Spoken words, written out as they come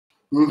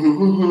Good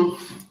morning,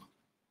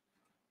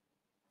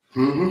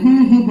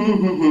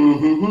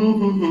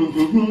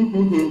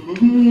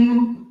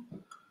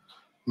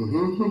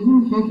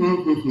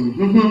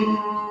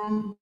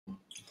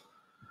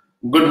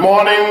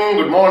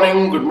 good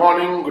morning, good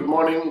morning, good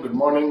morning, good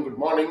morning, good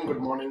morning, good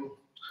morning.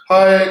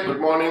 Hi,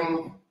 good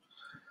morning.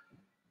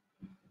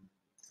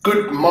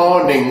 Good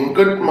morning,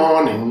 good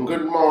morning,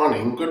 good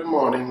morning, good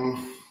morning.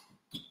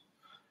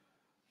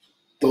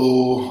 तो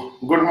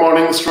good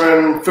morning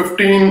student,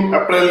 15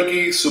 अप्रैल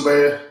की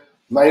सुबह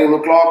 9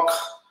 o'clock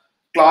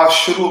class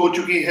शुरू हो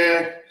चुकी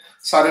है।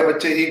 सारे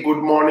बच्चे ही good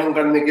morning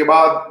करने के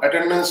बाद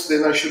अटेंडेंस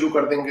देना शुरू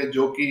कर देंगे,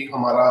 जो कि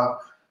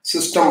हमारा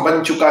सिस्टम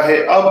बन चुका है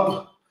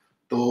अब।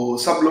 तो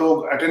सब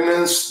लोग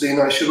अटेंडेंस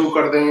देना शुरू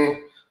कर दें,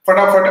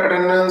 फटाफट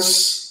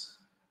अटेंडेंस।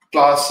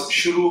 क्लास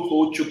शुरू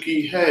हो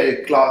चुकी है,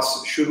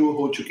 क्लास शुरू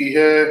हो चुकी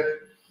है।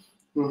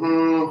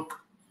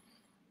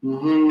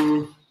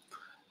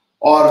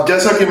 और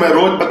जैसा कि मैं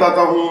रोज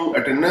बताता हूं,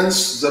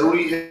 अटेंडेंस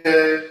जरूरी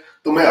है।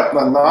 तुम्हें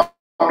अपना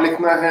नाम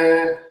लिखना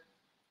है,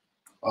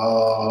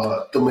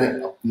 तुम्हें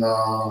अपना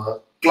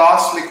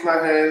क्लास लिखना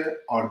है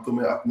और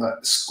तुम्हें अपना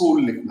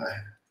स्कूल लिखना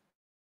है,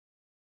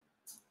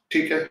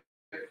 ठीक है।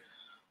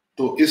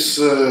 तो इस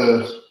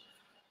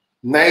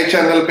नए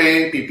चैनल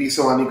पे, पीपी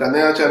सवानी का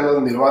नया चैनल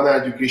निर्वाणा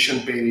एजुकेशन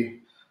पे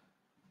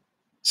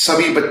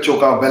सभी बच्चों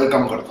का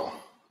वेलकम करता हूं,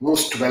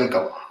 मोस्ट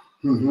वेलकम।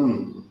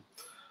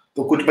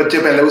 तो कुछ बच्चे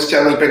पहले उस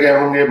चैनल पे गए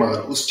होंगे, मगर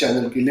उस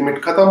चैनल की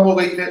लिमिट खत्म हो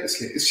गई है,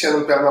 इसलिए इस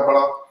चैनल पे आना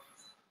पड़ा।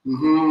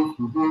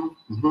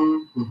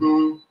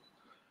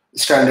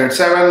 Standard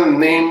 7,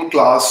 name,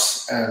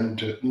 class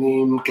and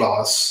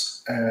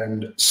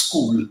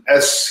school,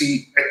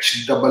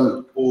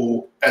 SCHOOL,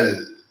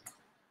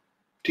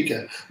 ठीक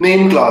है।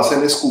 Name, class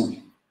and school.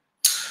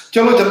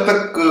 चलो, जब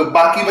तक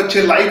बाकी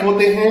बच्चे लाइव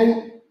होते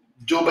हैं,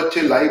 जो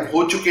बच्चे लाइव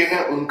हो चुके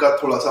हैं उनका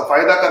थोड़ा सा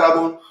फायदा करा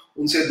दूं,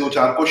 उनसे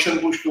 2-4 क्वेश्चन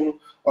पूछ लूं,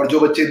 और जो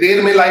बच्चे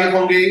देर में लाइव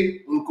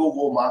होंगे उनको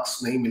वो मार्क्स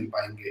नहीं मिल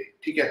पाएंगे,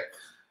 ठीक है।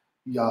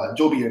 या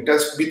जो भी है,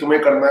 टेस्ट भी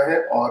तुम्हें करना है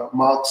और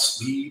मार्क्स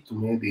भी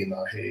तुम्हें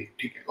देना है,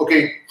 ठीक है।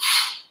 ओके।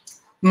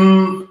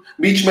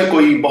 बीच में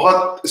कोई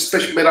बहुत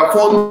स्पेशल, मेरा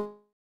फोन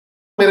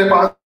मेरे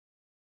पास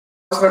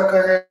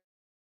रखा है,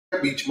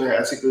 बीच में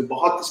ऐसे कोई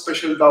बहुत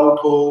स्पेशल डाउट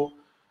हो,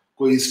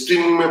 कोई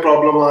स्ट्रिंग में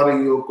प्रॉब्लम आ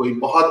रही हो, कोई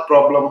बहुत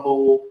प्रॉब्लम हो,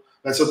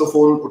 वैसे तो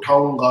फोन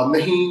उठाऊंगा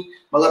नहीं,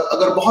 मगर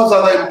अगर बहुत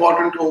ज्यादा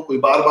इंपॉर्टेंट हो, कोई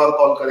बार बार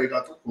कॉल करेगा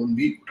तो फोन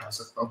भी उठा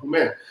सकता हूं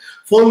मैं।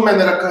 फोन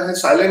मैंने रखा है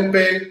साइलेंट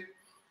पे।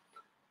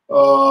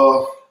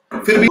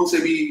 फिर भी उनसे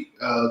भी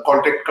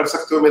कांटेक्ट कर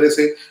सकते हो मेरे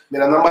से।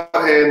 मेरा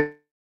नंबर है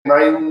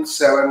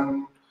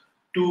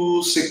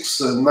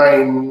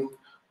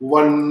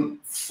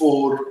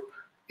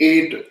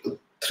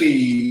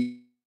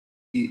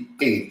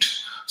 9726914838।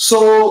 सो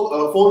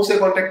फोन से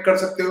कांटेक्ट कर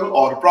सकते हो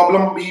और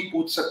प्रॉब्लम भी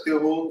पूछ सकते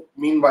हो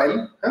मीनवाइल,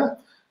 है ना।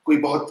 कोई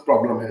बहुत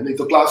प्रॉब्लम है, नहीं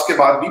तो क्लास के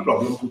बाद भी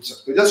प्रॉब्लम पूछ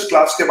सकते हो। जस्ट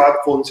क्लास के बाद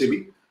फोन से भी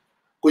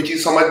कोई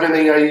चीज समझ में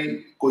नहीं आई,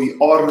 कोई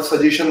और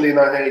सजेशन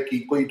देना है कि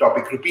कोई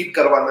टॉपिक रिपीट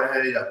करवाना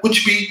है, या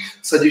कुछ भी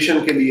सजेशन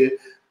के लिए,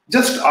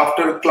 जस्ट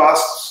आफ्टर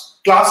क्लास।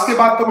 क्लास के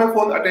बाद तो मैं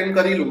फोन अटेंड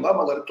कर ही लूंगा,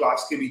 मगर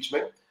क्लास के बीच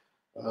में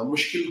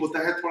मुश्किल होता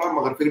है थोड़ा,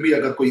 मगर फिर भी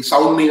अगर कोई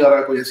साउंड नहीं आ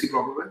रहा, कोई ऐसी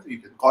प्रॉब्लम है, तो यू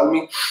कैन कॉल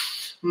मी।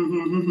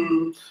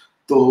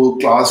 तो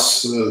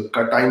क्लास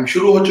का टाइम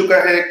शुरू हो चुका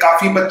है,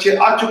 काफी बच्चे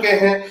आ चुके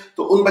हैं,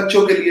 तो उन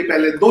बच्चों के लिए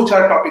पहले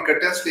 2-4 टॉपिक का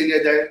टेस्ट ले लिया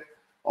जाए।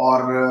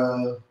 और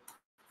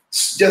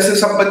जैसे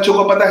सब बच्चों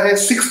को पता है,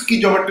 6th की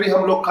ज्योमेट्री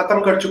हम लोग खत्म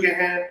कर चुके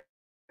हैं।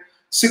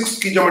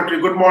 6th की geometry,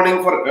 good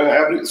morning for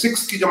every,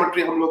 6th की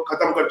ज्योमेट्री हम लोग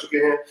खत्म कर चुके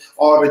हैं।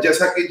 और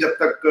जैसा कि जब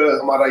तक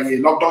हमारा ये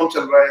लॉकडाउन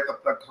चल रहा है,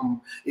 तब तक हम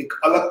एक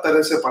अलग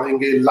तरह से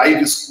पढ़ेंगे,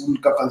 लाइव स्कूल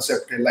का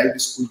कंसेप्ट है, लाइव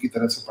स्कूल की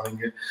तरह से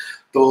पढ़ेंगे।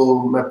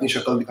 तो मैं अपनी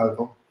शक्ल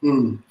दिखाता हूँ।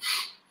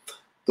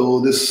 तो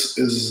this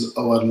is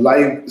our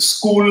live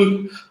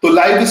school. तो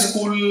लाइव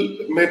स्कूल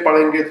में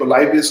पढ़ेंगे, तो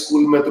लाइव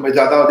स्कूल में तुम्हें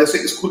ज्यादा, जैसे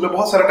स्कूल में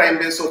बहुत सारा टाइम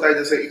वेस्ट होता है।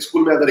 जैसे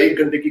स्कूल में अगर 1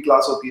 घंटे की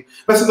क्लास होती है,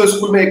 वैसे तो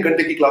स्कूल में 1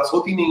 घंटे की क्लास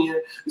होती नहीं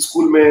है।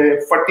 स्कूल में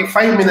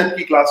 45 मिनट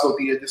की क्लास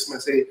होती है, जिसमें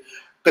से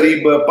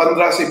करीब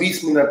 15 से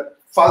 20 मिनट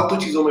फालतू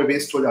चीजों में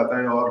वेस्ट हो जाता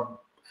है, और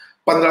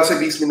 15 से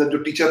 20 मिनट जो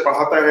टीचर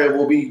पढ़ाता है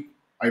वो भी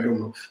आई डोंट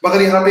नो।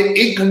 मगर यहाँ पे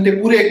 1 घंटे,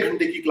 पूरे 1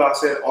 घंटे की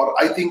क्लास है, और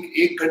आई थिंक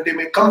 1 घंटे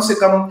में कम से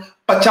कम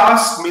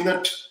 50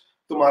 मिनट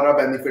तुम्हारा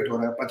बेनिफिट हो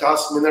रहा है,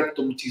 50 मिनट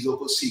तुम चीजों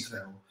को सीख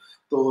रहे हो।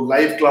 तो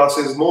live class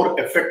is more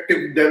effective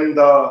then the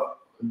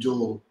जो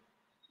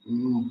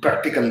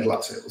प्रैक्टिकल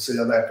क्लास है, उससे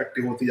ज्यादा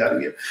इफेक्टिव होती जा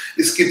रही है।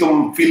 इसकी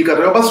तुम फील कर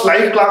रहे हो। बस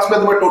लाइव क्लास में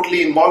तुम्हें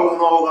टोटली इन्वॉल्व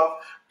होना होगा,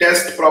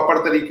 टेस्ट प्रॉपर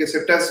तरीके से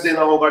टेस्ट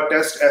देना होगा।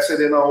 टेस्ट ऐसे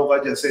देना होगा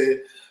जैसे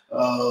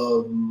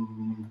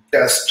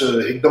टेस्ट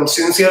एकदम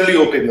सिंसियरली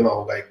होके देना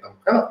होगा, एकदम,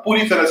 है ना,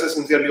 पूरी तरह से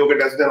सिंसियरली होके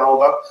टेस्ट देना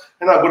होगा,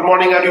 है ना। गुड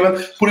मॉर्निंग एवरीवन,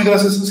 पूरी तरह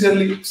से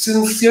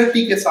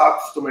सिंसियरिटी के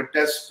साथ तुम्हें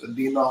टेस्ट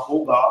देना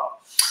होगा।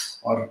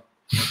 और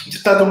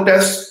जितना तुम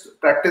टेस्ट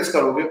प्रैक्टिस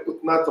करोगे,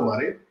 उतना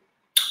तुम्हारे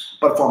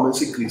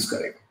परफॉर्मेंस इंक्रीज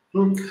करेगा।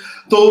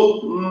 तो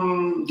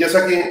जैसा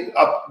कि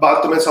अब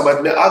बात तुम्हें समझ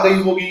में आ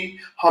गई होगी,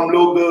 हम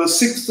लोग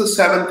 6th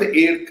 7th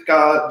 8th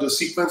का जो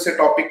सीक्वेंस है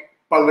टॉपिक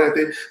पढ़ रहे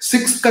थे।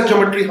 6 का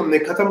ज्योमेट्री हमने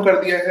खत्म कर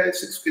दिया है,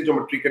 6 के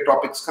ज्योमेट्री के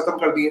टॉपिक्स खत्म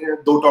कर दिए हैं।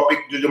 2 टॉपिक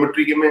जो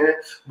ज्योमेट्री के में है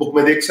बुक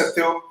में देख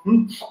सकते हो।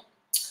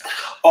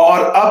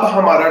 और अब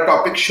हमारा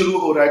टॉपिक शुरू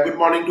हो रहा है। Good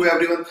morning to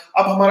everyone.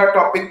 अब हमारा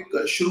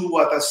टॉपिक शुरू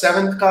हुआ था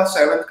 7th का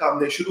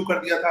हमने शुरू कर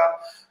दिया था।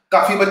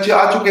 काफी बच्चे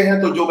आ चुके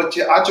हैं, तो जो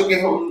बच्चे आ चुके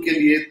हैं उनके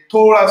लिए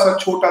थोड़ा सा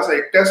छोटा सा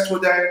एक टेस्ट हो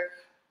जाए।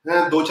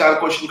 2-4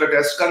 क्वेश्चन का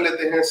टेस्ट कर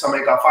लेते हैं, समय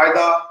का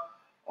फायदा,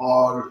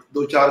 और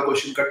 2-4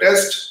 क्वेश्चन का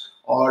टेस्ट।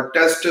 और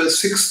टेस्ट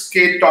 6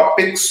 के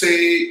टॉपिक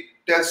से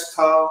टेस्ट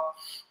था।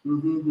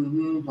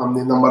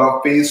 हमने नंबर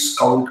ऑफ फेस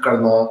काउंट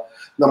करना,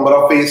 नंबर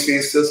ऑफ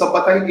फेस सब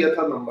बता ही दिया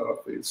था। नंबर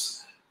ऑफ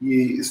फेस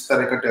ये इस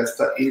तरह का टेस्ट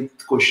था।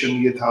 8th क्वेश्चन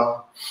ये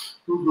था।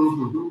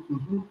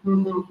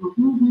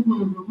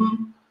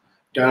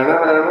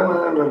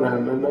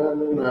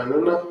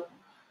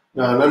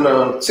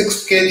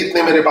 6 के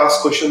जितने मेरे पास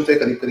क्वेश्चन थे,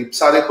 करीब करीब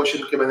सारे क्वेश्चन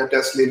के मैंने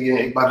टेस्ट ले लिए हैं।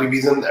 एक बार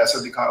रिवीजन ऐसा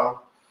दिखा रहा हूँ।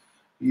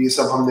 ये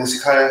सब हमने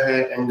सिखाया है।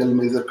 एंगल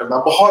मेजर करना,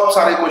 बहुत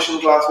सारे क्वेश्चन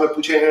क्लास में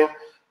पूछे हैं,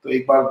 तो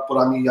एक बार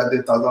पुरानी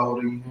यादें ताजा हो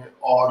रही हैं।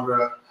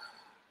 और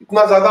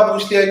इतना ज्यादा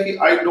पूछ लिया है कि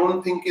आई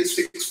डोंट थिंक कि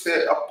 6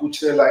 से अब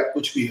पूछने लायक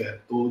कुछ भी है।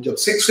 तो जब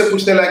 6 से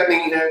पूछने लायक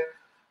नहीं है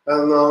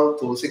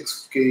तो 6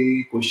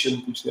 के क्वेश्चन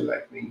पूछने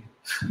लायक नहीं है।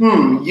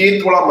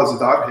 ये थोड़ा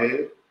मजेदार है।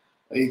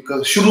 एक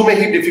शुरू में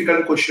ही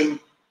डिफिकल्ट क्वेश्चन,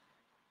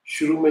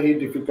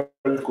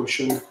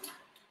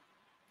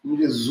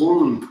 मुझे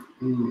जूम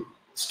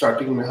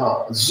स्टार्टिंग में,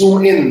 हाँ,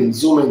 zoom in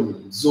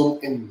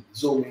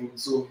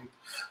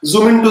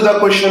to the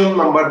question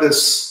number this.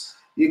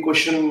 ये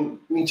क्वेश्चन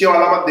नीचे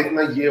वाला मत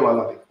देखना, ये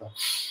वाला देखना।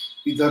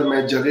 इधर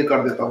मैं जगह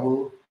कर देता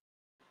हूँ।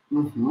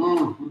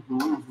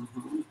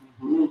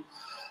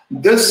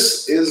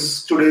 This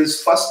is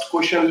today's first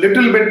question,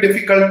 little bit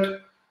difficult.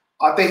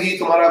 आते ही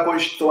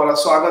तुम्हारा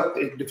स्वागत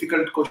एक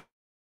डिफिकल्ट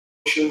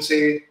क्वेश्चन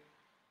से।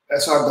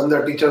 ऐसा गंदा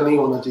टीचर नहीं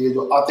होना चाहिए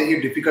जो आते ही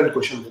डिफिकल्ट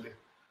क्वेश्चन दे दे।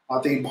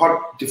 आते ही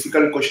बहुत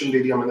डिफिकल्ट क्वेश्चन दे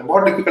दिया मैंने,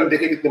 बहुत डिफिकल्ट।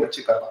 देखे कितने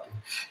बच्चे कर पाते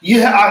हैं। ये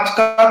है आज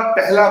का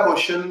पहला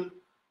क्वेश्चन,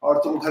 और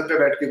तुम घर पे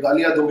बैठ के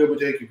गालियां दोगे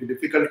मुझे क्योंकि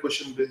डिफिकल्ट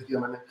क्वेश्चन भेज दिया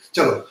मैंने।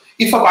 चलो,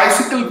 if a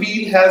bicycle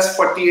wheel has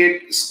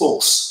 48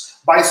 spokes,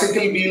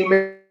 bicycle wheel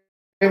में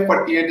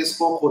 48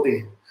 स्पोक होते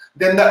हैं,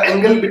 then the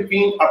angle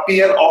between a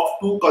pair of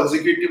 2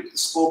 consecutive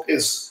spoke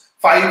is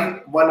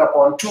 5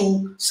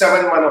 1/2,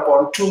 7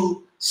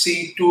 1/2,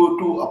 C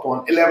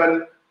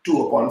 2/11,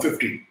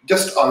 2/15.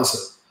 Just answer.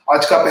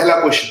 आज का पहला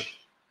क्वेश्चन,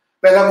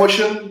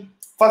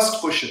 फर्स्ट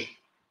क्वेश्चन।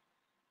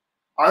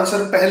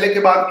 आंसर पहले के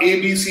बाद A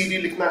B C D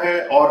लिखना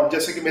है, और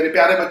जैसे कि मेरे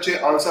प्यारे बच्चे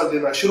आंसर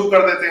देना शुरू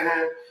कर देते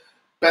हैं,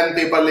 पेन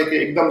पेपर लेके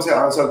एकदम से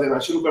आंसर देना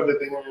शुरू कर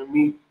देते हैं।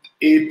 Meet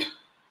 8,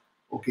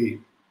 okay.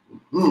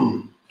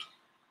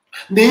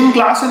 Name,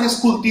 class and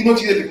school, तीनों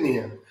चीजें लिखनी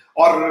है।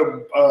 और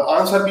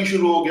आंसर भी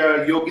शुरू हो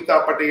गया। योगिता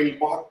पटेल,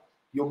 बहुत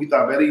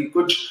Yogita, very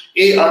good.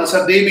 A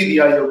answer दे भी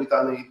दिया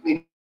योगिता ने,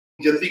 इतनी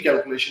जल्दी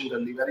कैलकुलेशन कर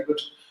ली, वेरी गुड।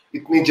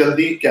 इतनी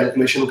जल्दी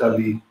कैलकुलेशन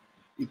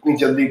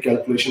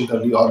कर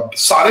ली। और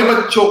सारे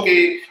बच्चों के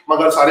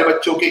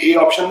ए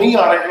ऑप्शन नहीं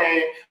आ रहे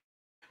हैं,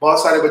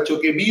 बहुत सारे बच्चों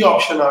के बी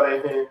ऑप्शन आ रहे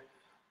हैं।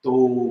 तो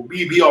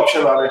बी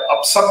ऑप्शन आ रहे हैं।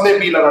 अब सबने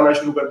बी लगाना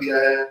शुरू कर दिया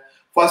है।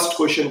 फर्स्ट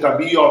क्वेश्चन का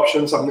बी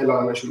ऑप्शन सबने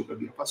लगाना शुरू कर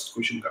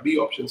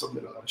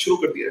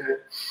दिया है।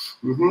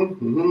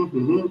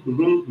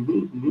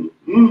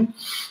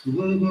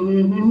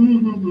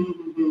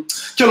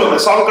 चलो मैं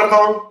सॉल्व करता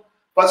हूं।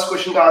 फर्स्ट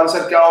क्वेश्चन का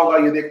आंसर क्या होगा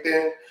ये देखते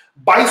हैं।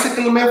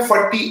 बाइसिकल में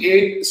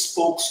 48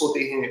 स्पोक्स होते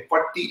हैं,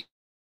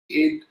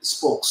 48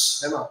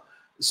 स्पोक्स है ना,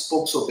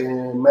 स्पोक्स होते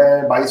हैं।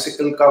 मैं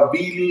बाइसिकल का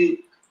व्हील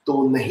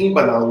तो नहीं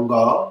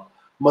बनाऊंगा,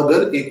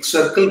 मगर एक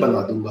सर्कल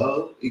बना दूंगा।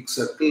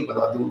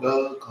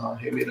 कहाँ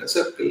है मेरा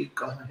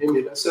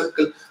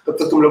सर्कल? तब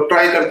तक तुम लोग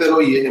ट्राई करते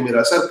रहो। ये है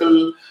मेरा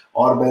सर्कल,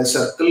 और मैं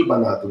सर्कल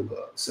बना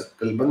दूंगा।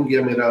 सर्कल बन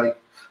गया मेरा।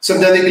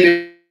 समझाने के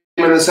लिए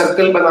मैंने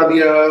सर्कल बना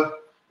दिया।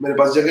 मेरे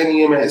पास जगह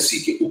नहीं है, मैं इसी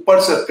के ऊपर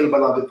सर्कल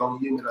बना देता हूँ।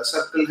 ये मेरा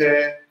सर्कल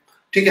है,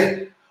 ठीक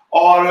है।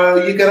 और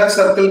ये कह रहा है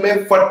सर्कल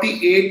में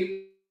 48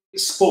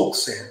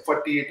 स्पोक्स हैं,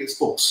 48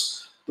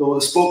 स्पोक्स। तो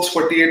स्पोक्स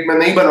 48 में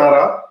नहीं बना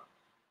रहा,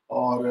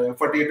 और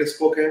 48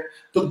 स्पोक है,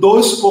 तो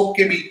 2 स्पोक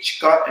के बीच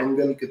का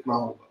एंगल कितना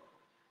होगा?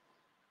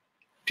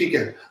 ठीक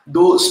है,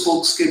 2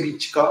 स्पोक्स के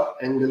बीच का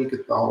एंगल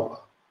कितना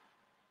होगा?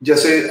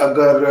 जैसे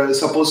अगर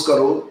सपोज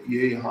करो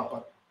ये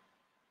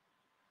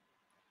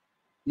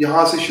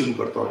यहां से शुरू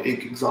करता हूं,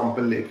 एक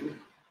एग्जांपल लेके।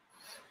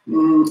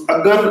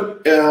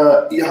 अगर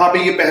यहाँ पे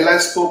ये पहला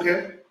स्पोक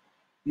है,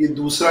 ये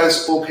दूसरा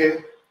स्पोक है,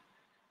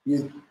 ये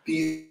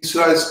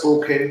तीसरा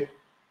स्पोक है,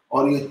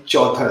 और ये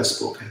चौथा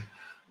स्पोक है।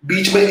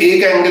 बीच में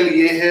एक एंगल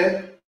ये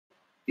है,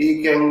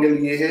 एक एंगल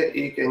ये है,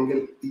 एक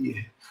एंगल ये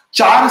है।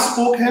 4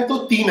 स्पोक है तो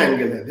 3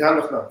 एंगल है, ध्यान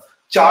रखना।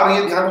 4,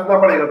 ये ध्यान रखना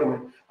पड़ेगा तुम्हें।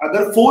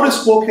 अगर 4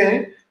 स्पोक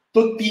है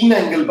तो 3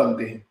 एंगल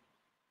बनते हैं,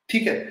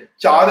 ठीक है।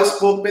 4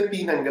 स्पोक पे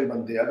 3 एंगल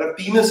बनते हैं। अगर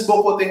 3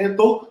 स्पोक होते हैं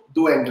तो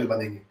 2 एंगल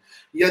बनेंगे।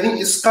 यानी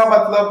इसका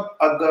मतलब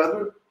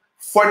अगर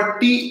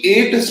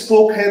 48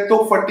 स्पोक है तो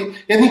 40,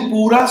 यानी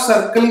पूरा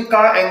सर्कल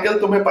का एंगल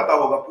तुम्हें पता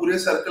होगा। पूरे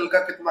सर्कल का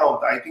कितना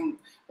होता है? आई थिंक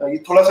ये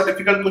थोड़ा सा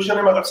डिफिकल्ट क्वेश्चन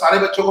है, मगर सारे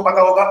बच्चों को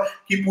पता होगा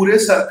कि पूरे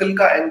सर्कल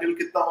का एंगल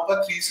कितना होगा,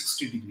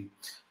 360 डिग्री।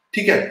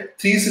 ठीक है,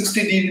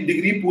 360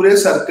 डिग्री पूरे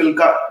सर्कल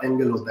का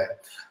एंगल होता है।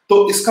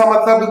 तो इसका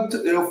मतलब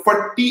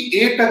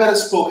 48 अगर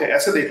स्पोक है,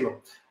 ऐसे देख लो,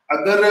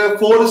 अगर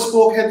 4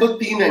 स्पोक है तो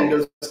 3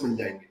 एंगल्स मिल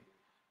जाएंगे,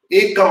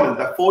 एक कम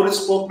मिलता है। 4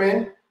 स्पोक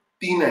में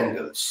 3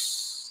 एंगल्स,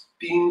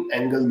 3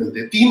 एंगल मिलते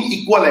हैं, 3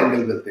 इक्वल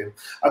एंगल मिलते हैं।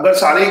 अगर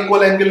सारे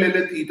इक्वल एंगल ले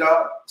ले, थीटा,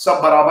 सब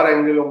बराबर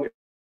एंगल होंगे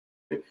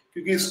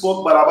क्योंकि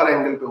स्पोक बराबर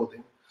एंगल पे होते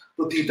हैं,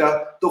 तो थीटा,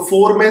 तो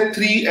 4 में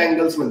 3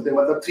 एंगल्स मिलते हैं,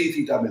 मतलब 3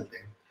 थीटा मिलते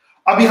हैं।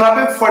 अब यहाँ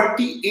पे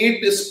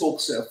 48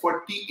 स्पोक्स है,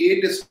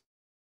 48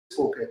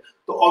 स्पोक है,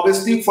 तो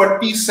ऑब्वियसली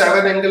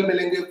 47 एंगल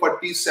मिलेंगे,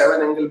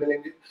 47 एंगल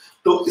मिलेंगे।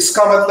 तो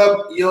इसका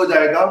मतलब ये हो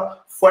जाएगा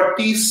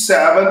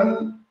 47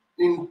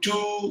 into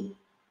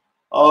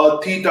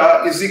theta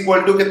is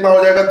equal to कितना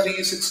हो जाएगा,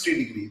 360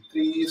 डिग्री,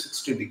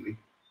 360 डिग्री,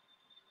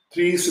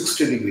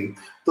 360 डिग्री।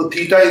 तो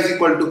थीटा इज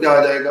इक्वल टू क्या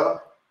आ जाएगा,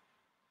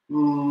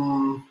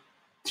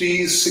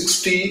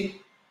 360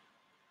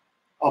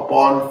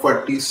 upon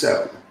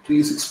 47,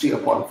 360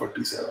 upon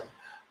 47।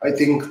 I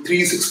think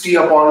 360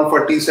 upon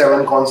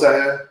 47 कौन सा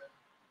है,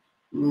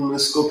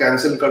 इसको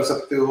कैंसिल कर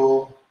सकते हो,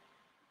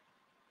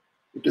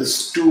 इट इज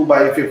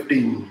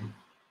 2/15।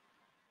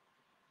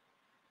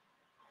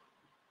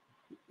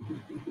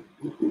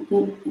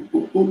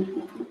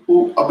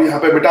 अब यहां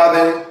पे बिठा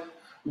दें,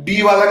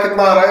 डी वाला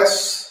कितना आ रहा है,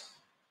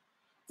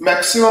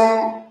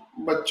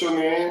 मैक्सिमम बच्चों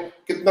ने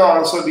कितना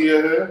आंसर दिया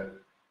है,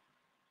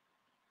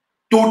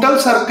 टोटल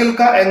सर्कल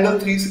का एंगल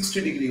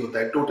 360 डिग्री होता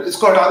है टोटल।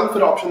 इसको हटा दो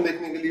फिर ऑप्शन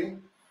देखने के लिए।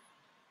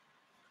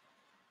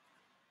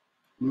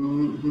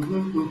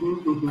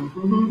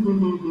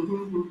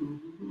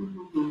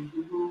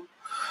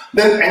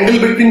 Then angle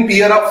between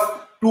pair of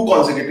 2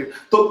 consecutive,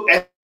 तो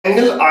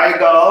एंगल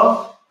आएगा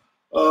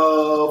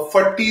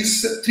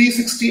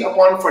 360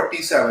 अपॉन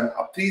 47।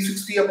 अब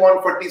 360 अपॉन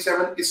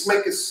 47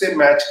 इसमें किससे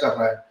मैच कर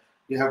रहा है,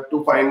 you have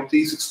to find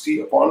 360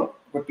 upon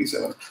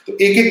 47। तो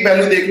एक एक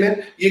वैल्यू देख लें,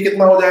 ये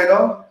कितना हो जाएगा,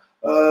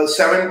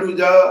 7 टू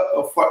जा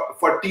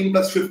 14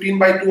 प्लस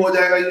 15/2 हो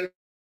जाएगा, ये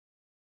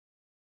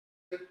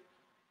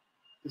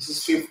दिस इज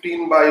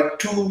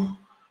 15/2,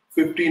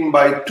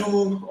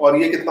 15/2, और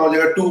ये कितना हो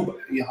जाएगा 2,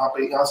 यहाँ पे,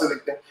 यहाँ से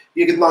देखते हैं,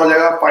 ये कितना हो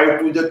जाएगा 5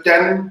 टू जा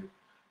 10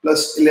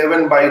 प्लस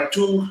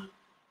 11/2,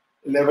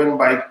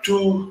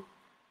 11/2,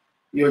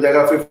 ये हो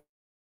जाएगा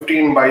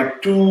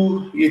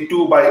 15/2, ये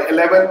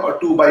 2/11 और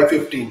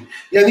 2/15।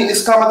 यानी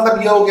इसका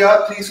मतलब ये हो गया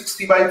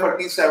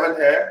 360/47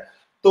 है,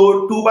 तो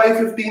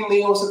 2/15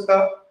 नहीं हो सकता,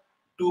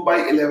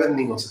 2/11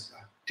 नहीं हो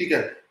सकता, ठीक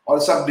है, और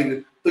सब डिग्री।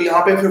 तो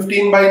यहाँ पे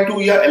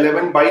 15/2 या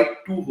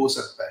 11/2 हो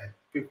सकता है,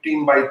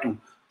 15/2।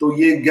 तो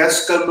ये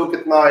गेस कर लो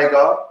कितना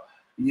आएगा,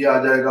 ये आ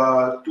जाएगा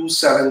 2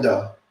 7 जा,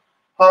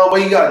 हाँ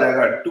वही आ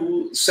जाएगा, 2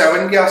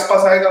 7 के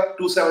आसपास आएगा,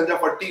 2 7 जा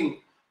 14,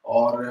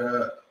 और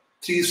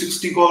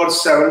 360 को अगर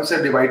 7 से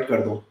डिवाइड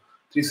कर दो,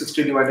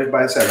 360 डिवाइडेड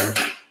बाय 7,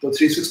 तो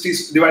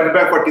 360 डिवाइडेड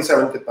बाय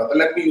 47 कितना था,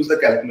 let me use the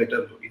calculator,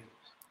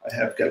 I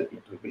have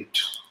calculator, wait,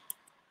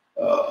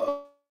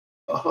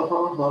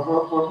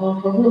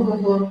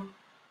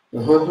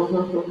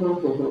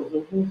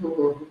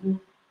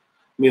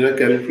 मेरा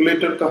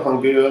कैलकुलेटर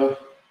कहाँ गया,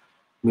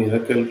 मेरा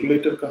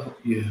कैलकुलेटर कहाँ,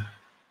 ये है,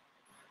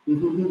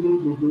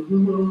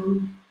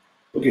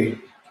 okay,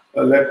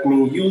 let me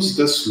use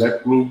this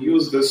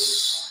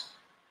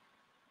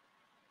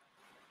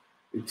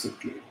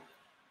exactly,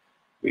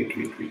 wait,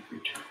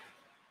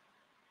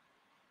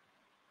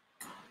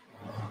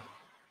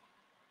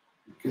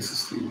 किस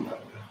स्क्रीन में आ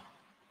गया,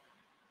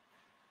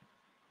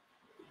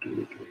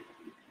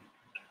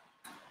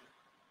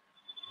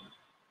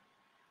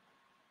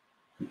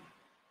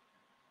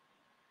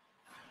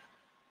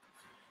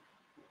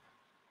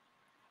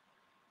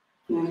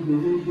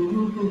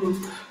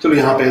 चलो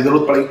यहाँ पे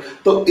जरूरत पड़ी,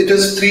 तो इट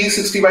इज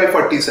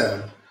 360/47,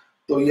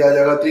 तो ये आ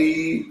जाएगा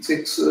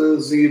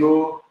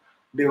 360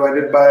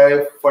 divided by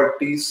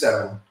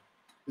 47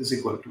 is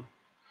equal to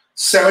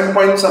 7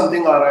 point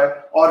something आ रहा है,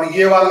 और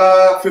ये वाला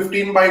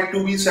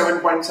 15/2 भी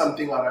 7 पॉइंट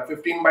समथिंग आ रहा है।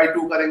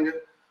 15/2 करेंगे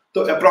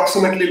तो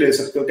अप्रोक्सीमेटली ले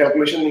सकते हो,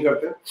 कैलकुलेशन नहीं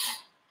करते,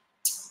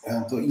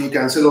 तो ये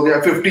कैंसिल हो गया।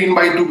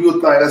 15/2 भी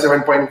उतना आएगा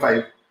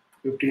 7.5,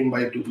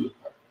 15/2 भी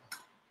उतना,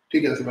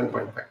 ठीक है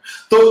 7.5,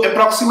 तो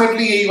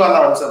अप्रोक्सीमेटली यही वाला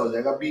आंसर हो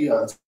जाएगा, बी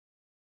आंसर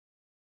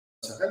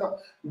है ना,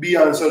 बी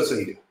आंसर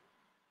सही है।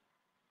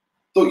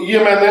 तो ये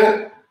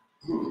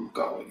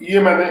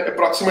मैंने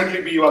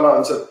अप्रोक्सीमेटली बी वाला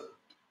आंसर,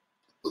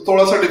 तो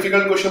थोड़ा सा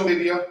डिफिकल्ट क्वेश्चन दे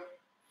दिया,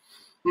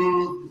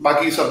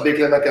 बाकी सब देख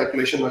लेना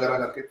कैलकुलेशन वगैरह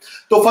करके।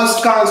 तो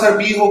फर्स्ट का आंसर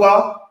बी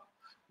होगा,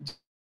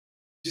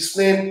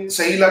 जिसने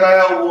सही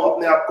लगाया वो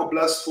अपने आप को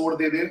 +4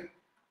 दे दे,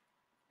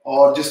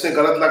 और जिसने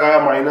गलत लगाया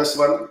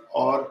 -1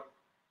 और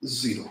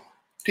 0,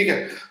 ठीक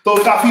है। तो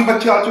काफी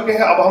बच्चे आ चुके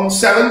हैं, अब हम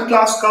 7th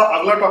क्लास का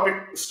अगला टॉपिक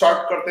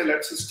स्टार्ट करते हैं।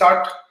 लेट्स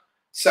स्टार्ट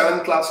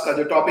 7th क्लास का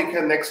जो टॉपिक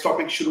है, नेक्स्ट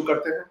टॉपिक शुरू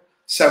करते हैं।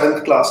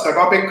 7th क्लास का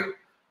टॉपिक,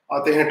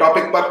 आते हैं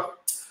टॉपिक पर।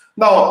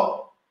 नाउ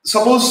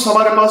सपोज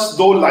हमारे पास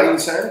 2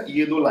 लाइंस हैं,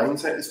 ये 2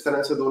 लाइंस हैं, इस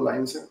तरह से 2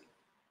 लाइंस हैं,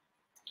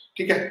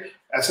 ठीक है,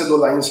 ऐसे दो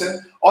लाइंस है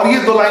और ये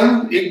दो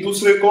लाइन एक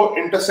दूसरे को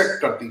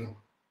इंटरसेक्ट करती हैं,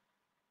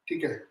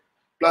 ठीक है,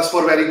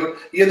 +4 वेरी गुड।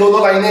 ये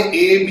दोनों लाइनें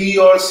ए बी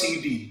और सी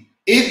डी,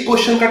 एक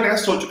क्वेश्चन का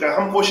टेस्ट हो चुका है,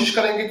 हम कोशिश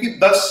करेंगे कि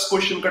 10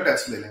 क्वेश्चन का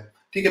टेस्ट ले लें,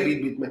 ठीक है,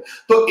 बीच बीच में।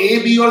 तो ए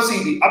बी और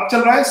सी डी, अब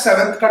चल रहा है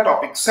 7th का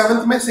टॉपिक,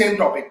 7th में सेम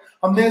टॉपिक,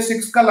 हमने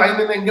 6 का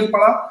लाइन एंड एंगल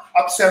पढ़ा,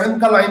 अब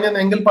 7th का लाइन एंड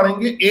एंगल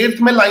पढ़ेंगे।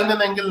 8th में लाइन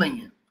एंड एंगल नहीं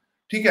है,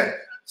 ठीक है,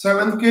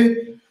 7th के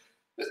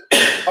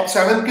अब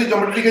 7th के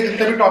ज्योमेट्री के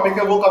जितने भी टॉपिक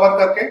है वो कवर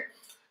करके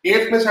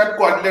 8th में शायद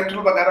क्वाड्रिलेटरल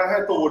वगैरह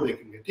है तो वो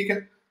देखेंगे, ठीक है।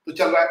 तो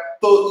चल रहा है,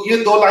 तो ये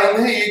दो लाइन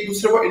है एक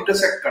दूसरे को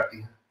इंटरसेक्ट करती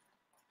है,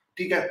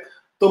 ठीक है।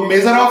 तो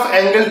measure of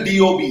angle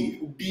DOB,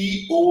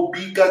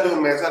 DOB का जो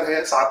मेजर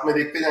है साथ में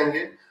देखते जाएंगे,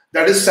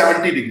 दैट इज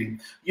 70 डिग्री।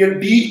 ये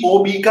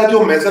डीओबी का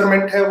जो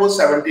मेजरमेंट है वो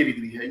 70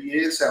 डिग्री है,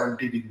 ये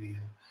 70 डिग्री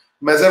है।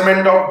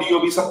 मेजरमेंट ऑफ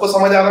डीओबी सबको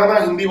समझ आ रहा है ना,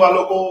 हिंदी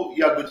वालों को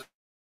या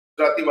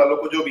गुजराती वालों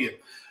को, जो भी है।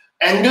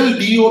 एंगल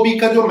डीओबी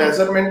का जो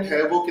मेजरमेंट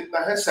है वो कितना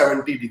है,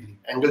 70 डिग्री।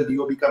 एंगल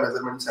डीओबी का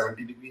मेजरमेंट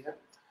 70 डिग्री है।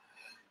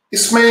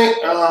 इसमें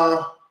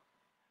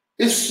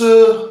इस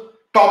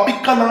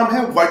टॉपिक का नाम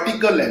है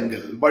वर्टिकल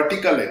एंगल,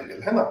 वर्टिकल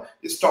एंगल है ना,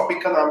 इस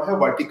टॉपिक का नाम है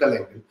वर्टिकल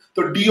एंगल।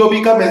 तो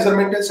डीओबी का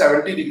मेजरमेंट है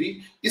 70 डिग्री।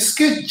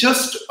 इसके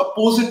जस्ट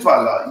अपोजिट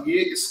वाला,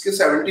 ये इसके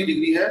 70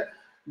 डिग्री है,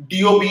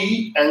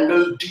 DOB,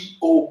 angle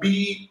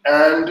DOB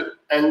and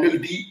angle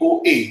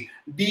DOA,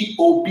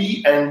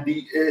 DOB and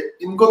D,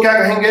 इनको क्या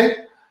कहेंगे,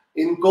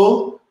 इनको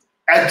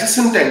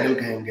एडजेसेंट एंगल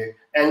कहेंगे।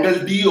 एंगल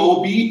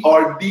डीओबी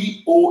और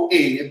DOA,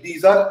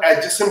 these are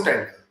adjacent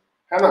angle,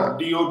 है ना,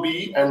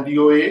 DOB and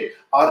DOA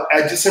are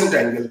adjacent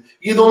angle.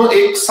 ये दोनों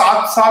एक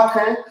साथ साथ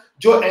हैं,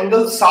 जो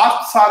एंगल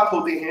साथ साथ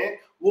होते हैं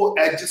वो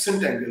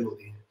एडजेसेंट एंगल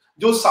होते हैं,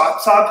 जो साथ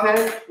साथ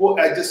हैं वो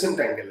एडजेसेंट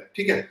एंगल है,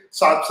 ठीक है,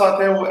 साथ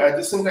साथ है वो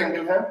एडजेसेंट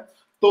एंगल है।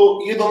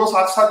 तो ये दोनों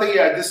साथ साथ है,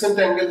 ये एडजेसेंट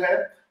एंगल है।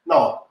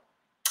 नाउ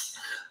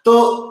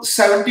तो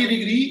 70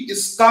 डिग्री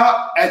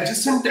इसका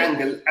एडजेसेंट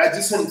एंगल,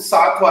 एडजेसेंट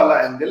साथ वाला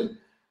एंगल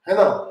है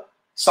ना,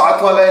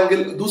 साथ वाला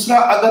एंगल। दूसरा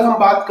अगर हम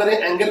बात करें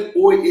एंगल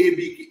ओ ए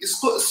बी की,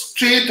 इसको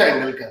स्ट्रेट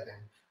एंगल कहते हैं।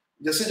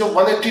 जैसे जो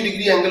 180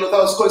 डिग्री एंगल होता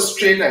है उसको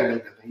स्ट्रेट एंगल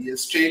कहते हैं। ये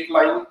straight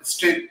line,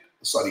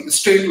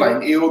 straight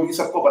line AOB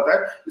सबको पता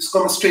है, इसको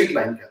हम स्ट्रेट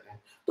लाइन कहते हैं।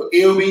 तो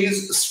एओबी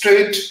इज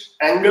स्ट्रेट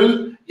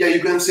एंगल या you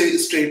can say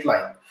straight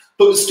line.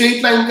 तो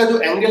स्ट्रेट लाइन का जो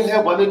एंगल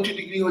है 180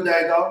 डिग्री हो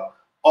जाएगा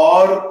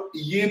और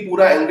ये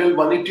पूरा एंगल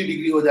 180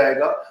 डिग्री हो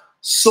जाएगा।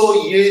 सो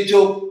ये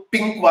जो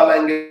पिंक वाला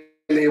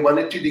एंगल है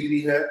 180 डिग्री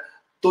है।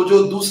 तो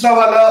जो दूसरा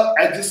वाला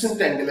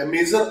एडजेसेंट एंगल है,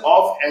 measure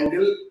of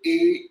angle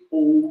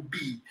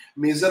AOB,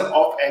 measure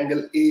of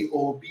angle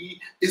AOB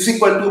is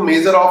equal to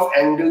measure of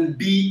angle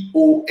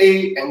DOA,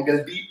 angle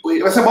DOA.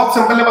 वैसे बहुत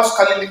सिंपल है, बस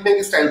खाली लिखने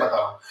की स्टाइल बता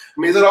रहा हूं।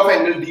 Measure of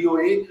angle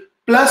DOA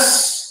plus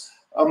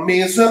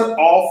measure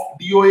of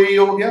DOA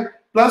हो गया,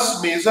 plus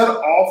measure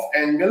of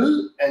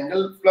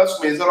angle plus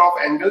measure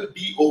of angle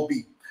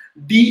DOB,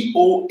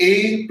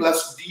 DOA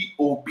plus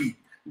DOB,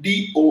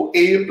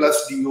 DOA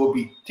plus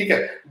DOB, ठीक है,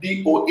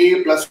 डीओए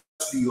प्लस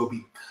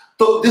डीओबी।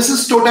 तो this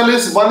is total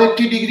is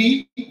 180 degree,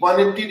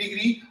 180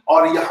 degree.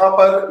 और यहां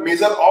पर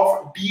measure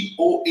of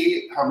DOA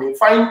हमें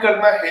find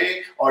करना है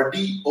और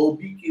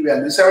डीओबी की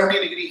वैल्यू 70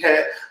 डिग्री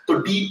है, तो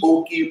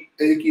डीओ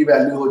की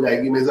वैल्यू हो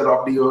जाएगी measure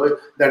of DOA,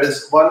 that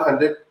is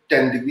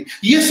 110 degree.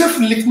 ये सिर्फ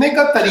लिखने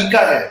का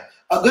तरीका है।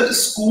 अगर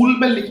स्कूल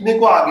में लिखने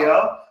को आ गया,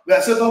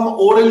 वैसे तो हम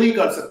ओरली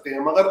कर सकते हैं,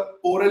 मगर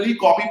ओरली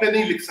कॉपी पे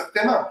नहीं लिख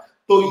सकते ना।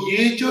 तो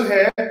ये जो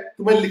है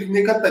तुम्हें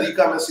लिखने का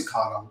तरीका मैं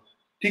सिखा रहा हूं,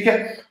 ठीक है,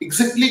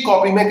 एग्जैक्टली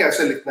कॉपी में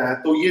कैसे लिखना है।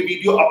 तो ये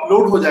वीडियो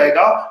अपलोड हो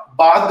जाएगा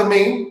बाद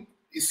में,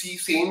 इसी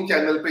सेम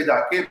चैनल पे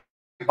जाके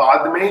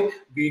बाद में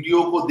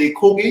वीडियो को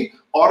देखोगे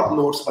और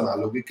नोट्स बना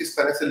लोगे, किस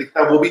तरह से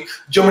लिखना है, वो भी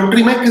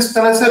ज्योमेट्री में किस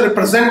तरह से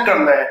रिप्रेजेंट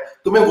करना है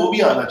तुम्हें वो भी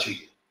आना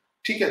चाहिए,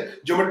 ठीक है,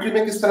 ज्योमेट्री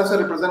में किस तरह से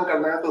रिप्रेजेंट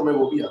करना है तुम्हें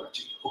वो भी आना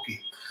चाहिए। ओके,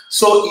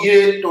 सो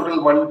ये टोटल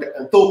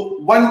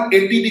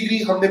 180 डिग्री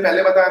हमने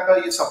पहले बताया था,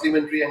 ये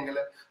सप्लीमेंट्री एंगल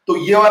है। तो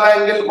ये वाला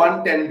एंगल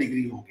 110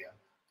 डिग्री हो गया,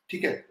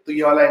 ठीक है, तो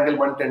ये वाला एंगल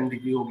 110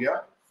 डिग्री हो गया।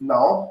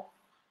 नाउ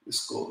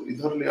इसको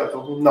इधर ले आता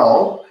हूं।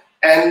 Now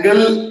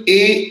angle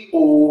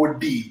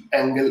AOD,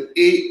 angle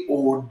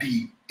AOD,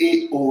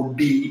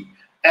 AOD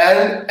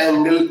and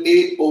angle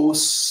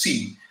AOC,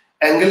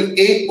 angle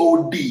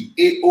AOD,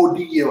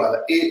 AOD ये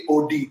वाला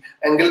एओडी,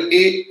 एंगल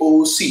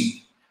एओसी,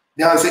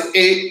 ध्यान से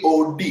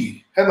एओडी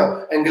है ना,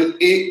 एंगल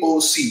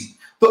एओसी।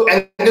 तो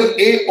एंगल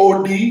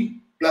एओडी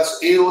प्लस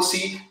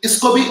एओसी,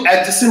 इसको भी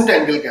एडजेसेंट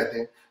एंगल कहते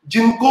हैं।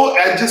 जिनको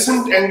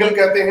एडजेसेंट एंगल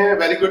कहते हैं,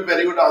 वेरी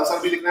गुड आंसर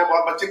भी लिख रहे हैं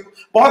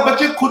बहुत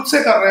बच्चे खुद से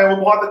कर रहे हैं, वो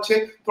बहुत अच्छे।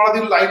 थोड़ा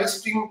देर लाइव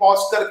स्ट्रीम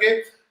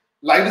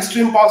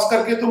पॉज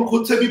करके तुम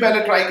खुद से भी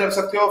पहले ट्राई कर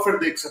सकते हो और फिर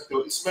देख सकते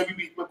हो, इसमें भी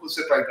बीच में खुद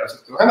से ट्राई कर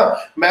सकते हो, है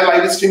ना। मैं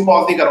लाइव स्ट्रीम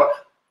पॉज नहीं कर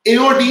रहा।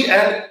 एओडी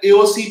एंड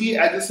एओसी भी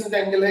एडजेसेंट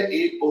एंगल है,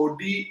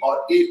 एओडी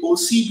और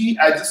एओसी भी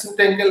एडजेसेंट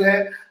एंगल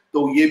है, तो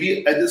ये भी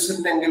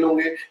एडजेसेंट एंगल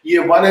होंगे। ये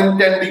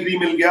 110 डिग्री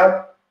मिल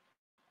गया।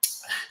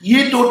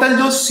 ये टोटल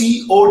जो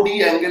सीओडी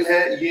एंगल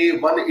है ये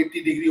 180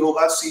 डिग्री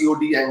होगा,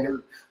 सीओडी एंगल।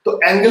 तो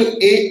angle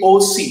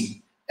AOC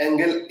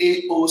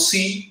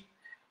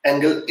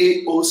angle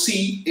AOC,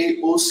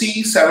 AOC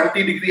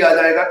 70 degree आ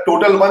जाएगा,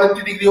 टोटल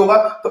 180 डिग्री होगा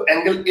तो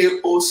एंगल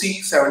AOC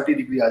 70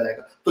 डिग्री आ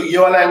जाएगा। तो ये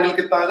वाला एंगल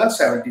कितना आएगा?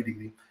 70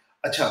 डिग्री।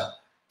 अच्छा,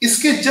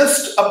 इसके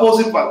जस्ट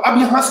अपोजिट वाला,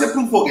 अब यहां से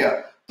प्रूफ हो गया,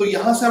 तो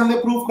यहां से हमने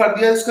प्रूफ कर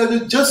दिया इसका जो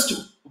जस्ट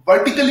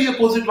वर्टिकली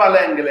अपोजिट वाला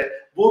एंगल है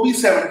वो भी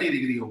 70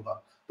 डिग्री होगा।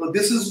 तो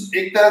दिस इज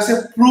एक तरह से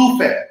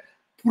प्रूफ है,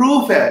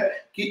 प्रूफ है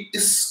कि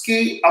इसके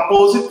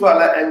अपोजिट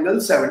वाला एंगल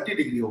 70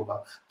 डिग्री होगा।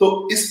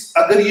 तो इस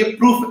अगर ये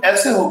प्रूफ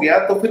ऐसे हो गया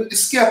तो फिर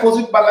इसके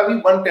अपोजिट वाला भी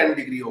 110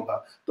 डिग्री होगा।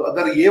 तो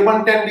अगर ये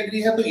 110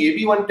 डिग्री है तो ये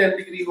भी 110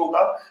 डिग्री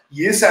होगा,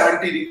 ये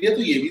 70 डिग्री है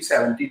तो ये भी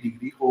 70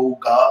 डिग्री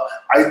होगा।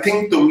 आई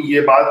थिंक तुम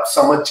ये बात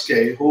समझ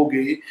गए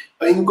होगे।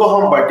 इनको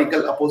हम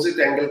वर्टिकल अपोजिट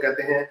एंगल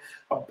कहते हैं।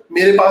 अब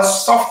मेरे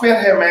पास सॉफ्टवेयर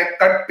है, मैं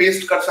कट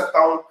पेस्ट कर सकता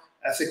हूं,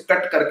 ऐसे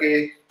कट करके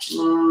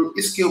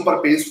इसके ऊपर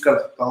पेस्ट कर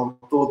सकता हूं,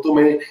 तो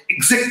तुम्हें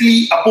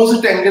exactly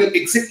opposite angle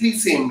exactly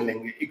same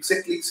मिलेंगे,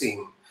 एग्जैक्टली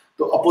सेम।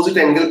 तो अपोजिट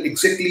एंगल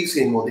एग्जैक्टली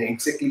सेम होते हैं,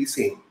 एग्जैक्टली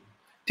सेम।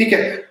 ठीक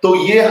है, तो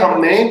ये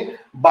हमने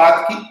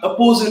बात की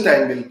अपोजिट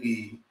एंगल की,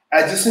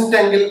 एडजेसेंट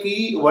एंगल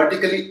की,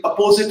 वर्टिकली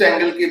अपोजिट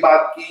एंगल की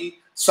बात की,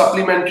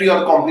 सप्लीमेंट्री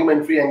और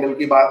कॉम्प्लीमेंट्री एंगल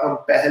की बात हम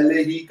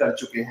पहले ही कर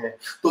चुके हैं।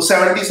 तो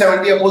 70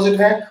 70 अपोजिट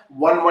है,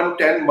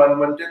 110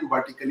 110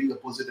 वर्टिकली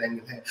अपोजिट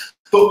एंगल है।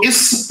 तो इस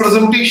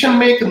प्रेजेंटेशन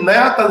में एक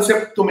नया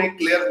कंसेप्ट तुम्हें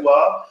क्लियर हुआ,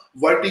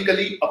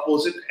 वर्टिकली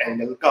अपोजिट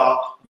एंगल का,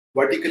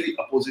 वर्टिकली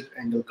अपोजिट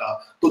एंगल का।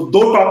 तो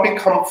 2 टॉपिक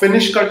हम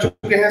फिनिश कर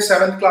चुके हैं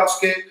 7th क्लास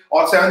के,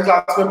 और 7th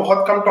क्लास में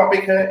बहुत कम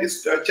टॉपिक हैं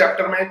इस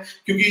चैप्टर में,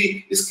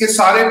 क्योंकि इसके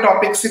सारे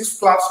टॉपिक 6th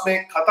क्लास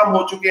में खत्म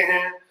हो चुके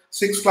हैं।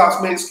 6th क्लास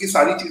में इसकी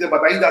सारी चीजें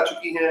बताई जा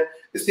चुकी हैं,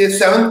 इसलिए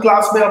 7th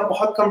क्लास में अब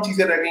बहुत कम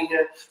चीजें रह गई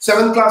हैं।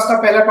 7th क्लास का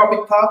पहला टॉपिक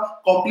था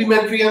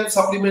कॉम्प्लीमेंट्री एंड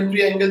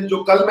सप्लीमेंट्री एंगल,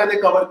 जो कल मैंने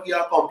कवर किया,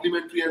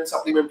 complementary and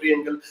supplementary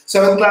angle.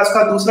 7th class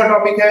का दूसरा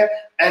टॉपिक है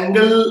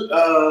एंगल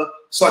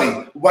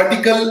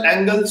वर्टिकल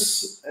एंगल्स,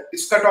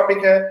 इसका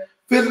टॉपिक है।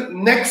 फिर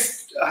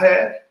नेक्स्ट है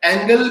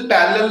angle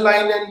parallel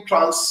line and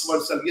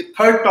transversal, ये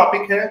 3rd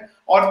टॉपिक है,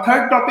 और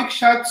 3rd टॉपिक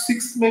शायद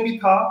 6th में भी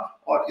था,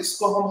 और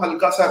इसको हम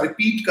हल्का सा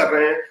रिपीट कर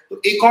रहे हैं।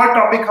 तो एक और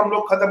टॉपिक हम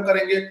लोग खत्म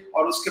करेंगे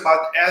और उसके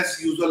बाद एज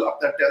यूजुअल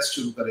अपना टेस्ट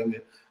शुरू करेंगे।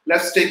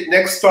 Let's take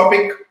next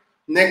topic,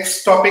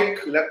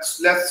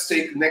 let's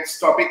take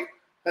next topic,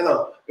 है ना।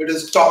 It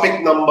is topic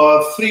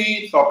number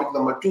 3, topic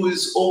number 2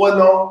 is over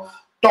now.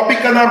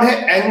 Topic का नाम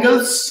है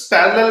एंगल्स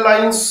पैरेलल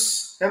लाइंस,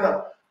 है ना,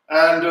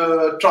 and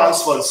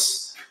transverse,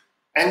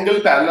 angle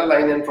parallel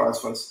line and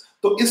transverse.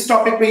 तो इस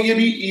टॉपिक में, ये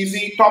भी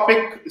इजी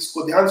टॉपिक,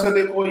 इसको ध्यान से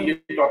देखो, ये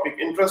टॉपिक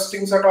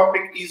इंटरेस्टिंग सा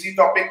टॉपिक, इजी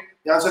टॉपिक,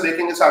 ध्यान से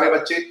देखेंगे सारे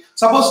बच्चे।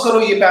 सपोज करो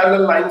ये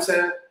पैरेलल लाइंस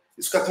है,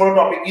 इसका थर्ड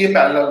टॉपिक ये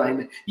पैरेलल लाइन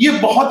है, ये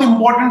बहुत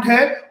इंपॉर्टेंट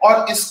है,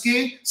 और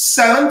इसके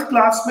 7th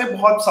क्लास में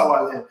बहुत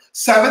सवाल है,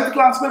 7th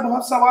क्लास में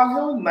बहुत सवाल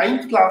है, और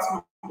 9th क्लास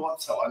में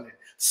बहुत सवाल है।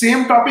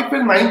 सेम टॉपिक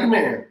फिर 9th में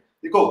है।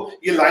 देखो,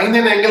 ये लाइन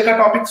एंड एंगल का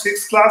टॉपिक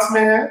 6th क्लास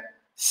में है,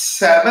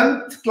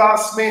 7th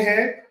क्लास में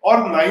है, और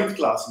 9th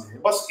क्लास में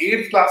है, बस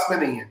 8th क्लास में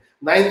नहीं है।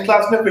 9th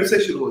क्लास में फिर से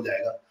शुरू हो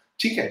जाएगा।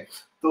 ठीक है,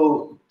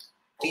 तो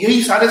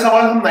यही सारे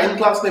सवाल हम 9th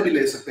क्लास में भी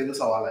ले सकते हैं जो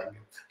सवाल आएंगे।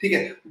 ठीक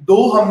है,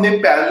 2 हमने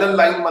पैरेलल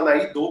लाइन बनाई,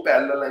 2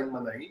 पैरेलल लाइन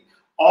बनाई,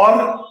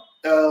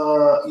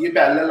 और ये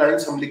पैरेलल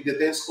लाइंस हम लिख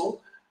देते हैं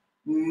इसको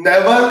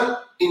नेवर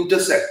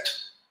इंटरसेक्ट।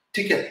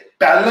 ठीक है,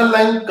 पैरेलल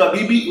लाइन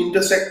कभी भी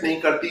इंटरसेक्ट नहीं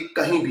करती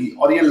कहीं भी,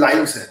 और ये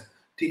लाइंस है।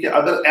 ठीक है,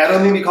 अगर एरो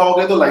नहीं लिखा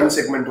होगा तो लाइन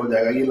सेगमेंट हो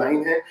जाएगा, ये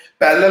लाइन है।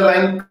 पैरेलल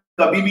लाइन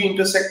कभी भी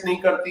इंटरसेक्ट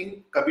नहीं करती,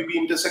 कभी भी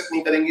इंटरसेक्ट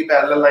नहीं करेंगी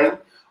पैरेलल लाइन,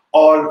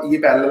 और ये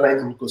पैरेलल लाइन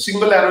हमको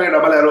सिंगल एरो या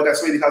डबल एरो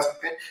कैसे भी दिखा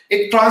सकते हैं।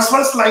 एक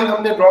ट्रांसवर्स लाइन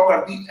हमने ड्रॉ कर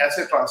दी,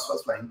 ऐसे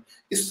ट्रांसवर्स लाइन,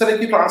 इस तरह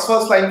की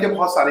ट्रांसवर्स लाइन के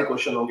बहुत सारे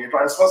क्वेश्चन होंगे।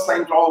 ट्रांसवर्स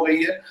लाइन ड्रॉ हो गई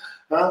है,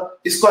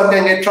 इसको हम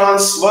कहेंगे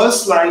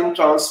transverse line,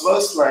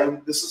 transverse line,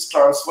 this is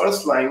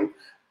transverse line.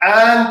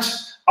 And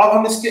अब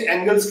हम इसके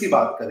एंगल्स की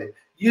बात करें,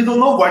 ये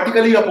दोनों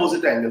वर्टिकली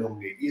अपोजिट एंगल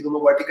होंगे, ये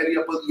दोनों वर्टिकली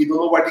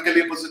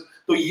अपोजिट,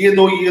 तो ये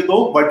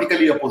दो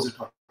वर्टिकली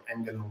अपोजिट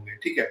एंगल होंगे।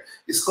 ठीक है,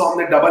 इसको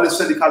हमने डबल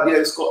इससे दिखा दिया,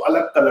 इसको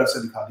अलग कलर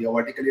से दिखा दिया,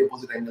 वर्टिकली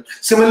अपोजिट एंगल।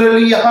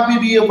 सिमिलरली यहाँ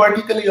भी ये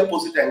वर्टिकली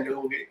अपोजिट एंगल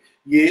होंगे,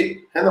 ये,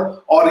 है ना,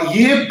 और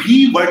ये भी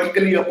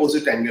वर्टिकली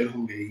अपोजिट एंगल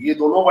होंगे, ये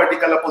दोनों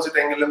वर्टिकल अपोजिट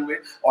एंगल होंगे,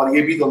 और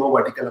ये भी दोनों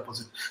वर्टिकल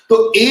अपोजिट।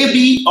 तो ए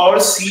बी और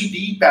सी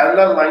डी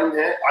पैरेलल लाइन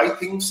है। आई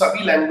थिंक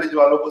सभी लैंग्वेज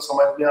वालों को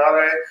समझ में आ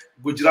रहा है।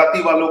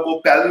 गुजराती वालों को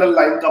पैरेलल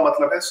लाइन का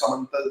मतलब है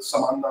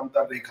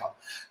समानांतर रेखा।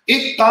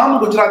 एक काम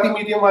गुजराती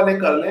मीडियम वाले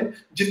कर लें,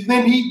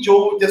 जितने भी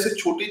जो जैसे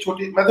छोटी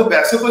छोटी, मैं तो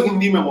वैसे तो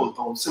हिंदी में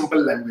बोलता हूँ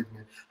सिंपल लैंग्वेज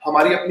में,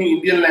 हमारी अपनी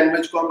इंडियन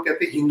लैंग्वेज को हम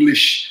कहते हैं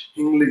इंग्लिश,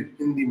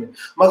 हिंदी में,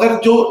 मगर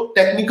जो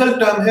टेक्निकल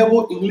टर्म है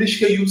वो इंग्लिश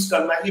के यूज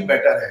करना ही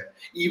बेटर है।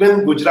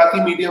 इवन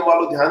गुजराती मीडियम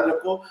वालों ध्यान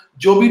रखो,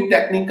 जो भी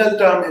टेक्निकल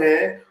टर्म है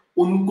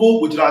उनको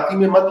गुजराती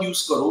में मत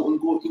यूज करो,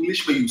 उनको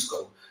इंग्लिश में यूज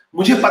करो।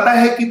 मुझे पता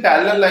है कि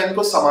पैरेलल लाइन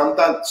को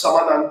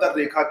समानांतर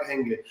रेखा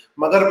कहेंगे,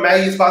 मगर मैं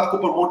इस बात को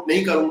प्रमोट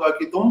नहीं करूंगा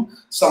कि तुम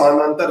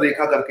समानांतर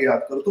रेखा करके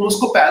याद करो, तुम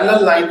उसको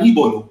पैरेलल लाइन ही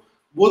बोलो,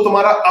 वो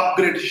तुम्हारा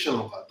अपग्रेडेशन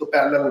होगा। तो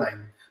पैरेलल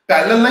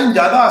लाइन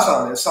ज्यादा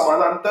आसान है,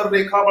 समानांतर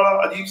रेखा बड़ा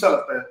अजीब सा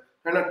लगता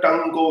है ना,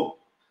 टंग को,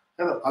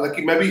 है ना।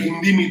 हालांकि मैं भी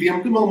हिंदी मीडियम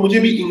की, मुझे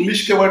भी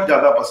इंग्लिश के वर्ड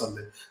ज्यादा पसंद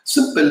है।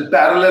 सिंपल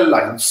पैरेलल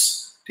लाइंस,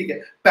 ठीक है,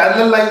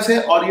 पैरेलल लाइंस है,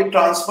 और ये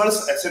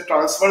ट्रांसवर्स, ऐसे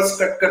ट्रांसवर्स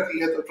कट करती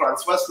है तो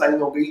ट्रांसवर्स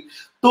लाइन हो गई।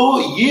 तो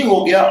ये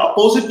हो गया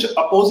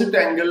अपोजिट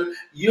एंगल,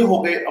 ये हो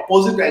गए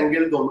अपोजिट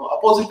एंगल, दोनों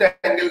अपोजिट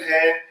एंगल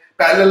है।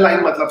 पैरेलल लाइन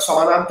मतलब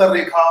समानांतर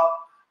रेखा,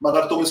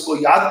 मगर तुम इसको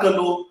याद कर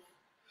लो।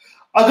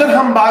 अगर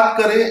हम बात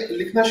करें,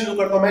 लिखना शुरू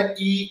करता हूं मैं,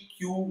 ई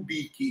क्यू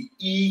बी की,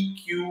 E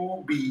Q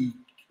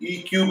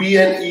B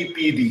and E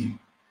P D,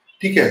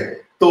 ठीक है।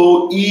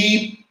 तो ई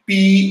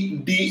पी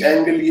डी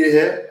एंगल ये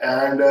है,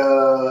 एंड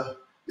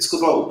इसको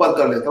थोड़ा ऊपर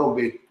कर लेता हूं,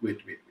 wait wait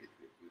wait wait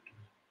wait,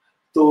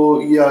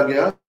 तो ये आ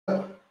गया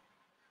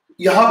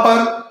यहां पर,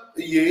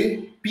 ये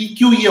पी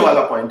क्यू ये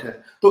वाला पॉइंट है।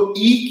 तो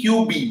E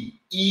Q B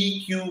and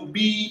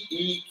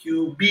E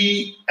Q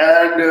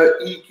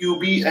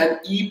B and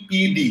E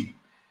P D,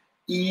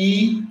 E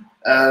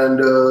and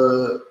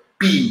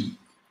P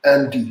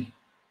and D,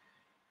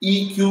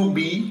 EQB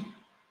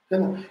है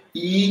ना,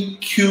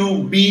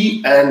 EQB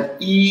and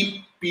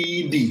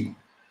EPD,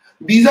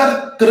 these are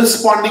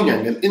corresponding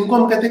angle, इनको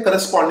हम कहते हैं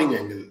corresponding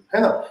angle,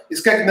 है ना।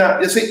 इसका एक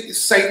नाम, जैसे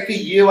इस साइड के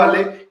ये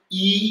वाले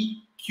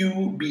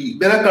EQB,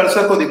 मेरा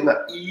कर्सर को देखना,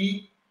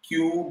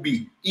 EQB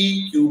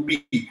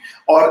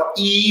और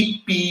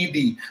EPD,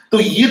 तो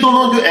ये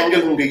दोनों जो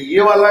एंगल होंगे,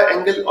 ये वाला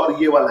एंगल और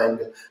ये वाला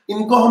एंगल,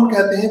 इनको हम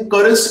कहते हैं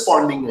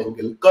करस्पॉन्डिंग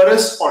एंगल।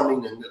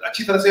 करस्पॉन्डिंग एंगल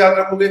अच्छी तरह से याद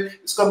रखोगे,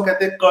 इसको हम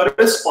कहते हैं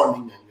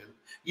करस्पॉन्डिंग एंगल।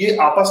 ये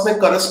आपस में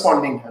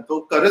करस्पॉन्डिंग है, तो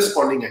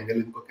करस्पॉन्डिंग एंगल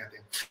इनको कहते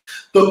हैं।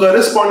 तो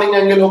करस्पॉन्डिंग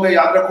एंगल हो गया,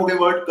 याद रखोगे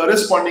वर्ड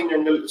करस्पॉन्डिंग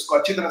एंगल, इसको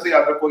अच्छी तरह से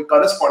याद रखोगे,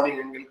 corresponding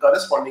angle,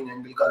 corresponding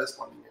angle,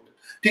 corresponding angle,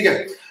 ठीक है।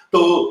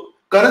 तो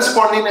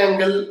करस्पॉन्डिंग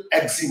एंगल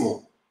एक्सिमो,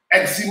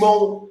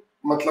 एक्सिमो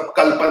मतलब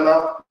कल्पना,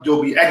 जो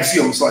भी,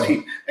 एक्सियम, सॉरी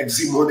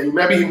एक्सिमो नहीं,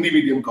 मैं भी हिंदी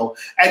मीडियम का हूं,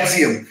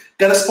 एक्सियम,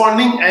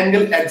 करस्पॉन्डिंग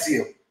एंगल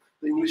एक्सियम,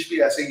 तो इंग्लिश भी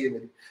ऐसे ही है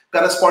मेरी,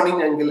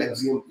 करस्पॉन्डिंग एंगल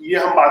एक्सियम, ये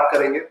हम बात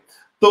करेंगे।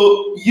 तो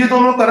ये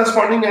दोनों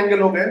करस्पॉन्डिंग एंगल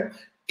हो गए।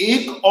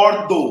 एक और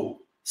दो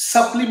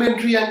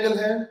सप्लीमेंट्री एंगल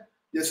है,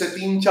 जैसे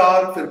 3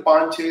 4 फिर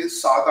 5 6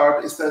 7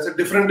 8, इस तरह से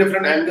डिफरेंट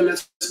एंगल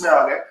इसमें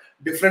आ गए।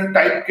 डिफरेंट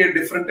टाइप के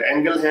डिफरेंट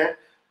एंगल हैं,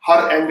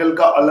 हर एंगल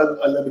का अलग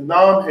अलग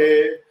नाम है,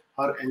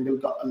 हर एंगल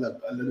का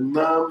अलग अलग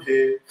नाम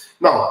है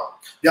ना।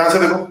 ध्यान से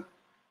देखो,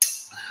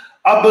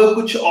 अब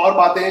कुछ और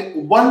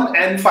बातें, 1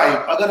 and 5,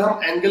 अगर हम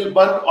एंगल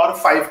 1 और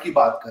 5 की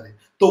बात करें,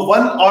 तो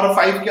 1 और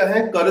 5 क्या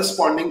है,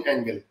 corresponding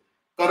angle,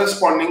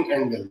 corresponding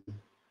angle,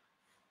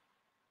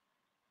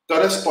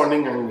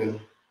 corresponding angle.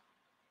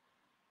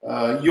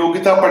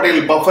 Yogita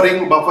Patel,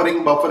 buffering buffering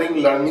buffering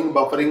learning,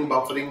 buffering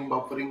buffering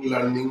buffering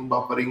learning,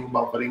 buffering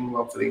buffering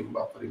buffering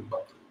buffering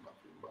buffering,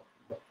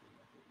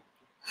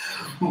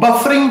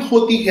 buffering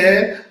होती है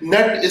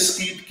नेट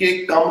स्पीड के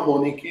कम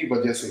होने की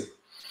वजह से,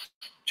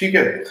 ठीक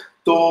है।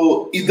 तो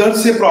इधर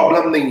से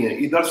प्रॉब्लम नहीं है,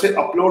 इधर से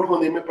अपलोड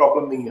होने में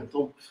प्रॉब्लम नहीं है।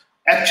 तो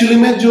एक्चुअली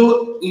में जो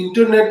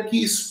इंटरनेट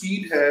की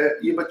स्पीड है,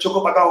 ये बच्चों को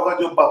पता होगा,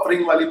 जो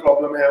बफरिंग वाली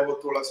प्रॉब्लम है वो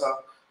थोड़ा सा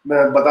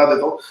मैं बता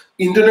देता हूँ।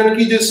 इंटरनेट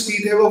की जो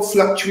स्पीड है वो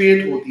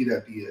फ्लक्चुएट होती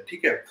रहती है,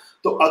 ठीक है।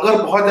 तो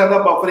अगर बहुत ज्यादा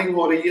बफरिंग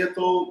हो रही है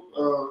तो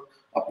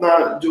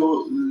अपना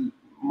जो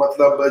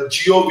मतलब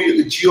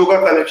जियो का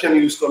कनेक्शन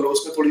यूज कर लो,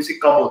 उसमें थोड़ी सी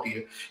कम होती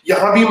है।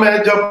 यहाँ भी मैं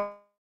जब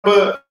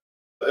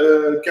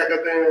क्या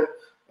कहते हैं,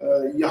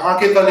 यहाँ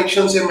के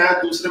कनेक्शन से मैं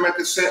दूसरे में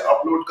किससे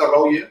अपलोड कर रहा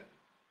हूँ, ये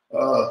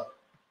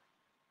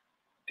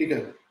ठीक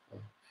है,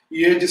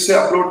 ये जिससे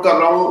अपलोड कर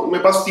रहा हूँ,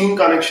 मेरे पास 3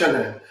 कनेक्शन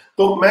है,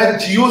 तो मैं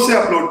जियो से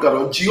अपलोड कर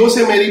रहा हूँ। जियो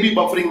से मेरी भी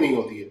बफरिंग नहीं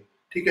होती है,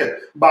 ठीक है।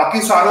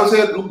 बाकी सारों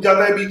से रुक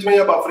जाता है बीच में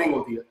या बफरिंग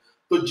होती है,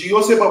 तो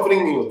जियो से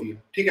बफरिंग नहीं होती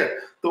है, ठीक है।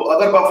 तो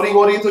अगर बफरिंग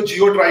हो रही है तो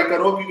जियो ट्राई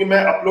करो, क्योंकि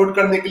मैं अपलोड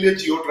करने के लिए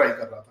जियो ट्राई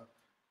कर रहा था,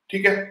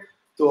 ठीक है।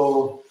 तो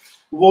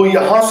वो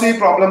यहाँ से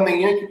प्रॉब्लम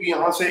नहीं है, क्योंकि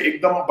यहाँ से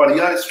एकदम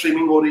बढ़िया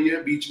स्ट्रीमिंग हो रही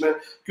है बीच में,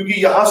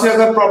 क्योंकि यहाँ से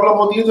अगर प्रॉब्लम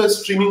होती है तो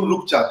स्ट्रीमिंग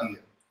रुक जाती है,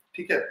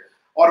 ठीक है।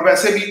 और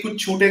वैसे भी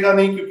कुछ छूटेगा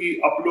नहीं, क्योंकि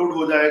अपलोड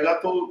हो जाएगा,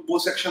 तो वो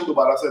सेक्शन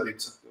दोबारा से देख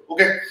सकते हो,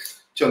 ओके।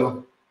 चलो,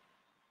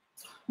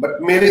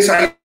 बट मेरे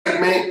साइड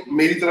में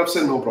मेरी तरफ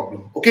से नो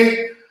प्रॉब्लम, ओके।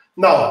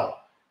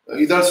 नाउ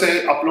इधर से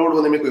अपलोड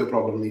होने में कोई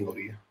प्रॉब्लम नहीं हो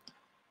रही है।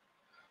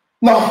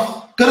 नाउ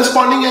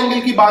करस्पॉन्डिंग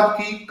एंगल की बात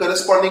की,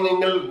 करस्पॉन्डिंग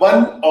एंगल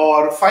 1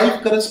 और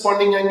 5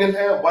 करस्पॉन्डिंग एंगल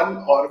है,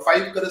 1 और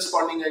 5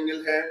 करस्पॉन्डिंग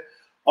एंगल है,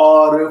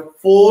 और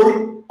 4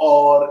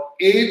 और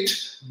 8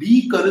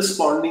 भी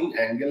करस्पॉन्डिंग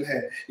एंगल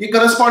है। ये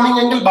करस्पॉन्डिंग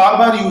एंगल बार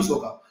बार यूज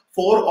होगा,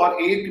 4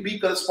 और 8 भी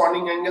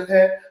करस्पॉन्डिंग एंगल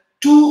है,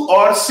 2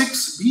 और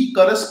 6 भी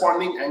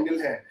करस्पॉन्डिंग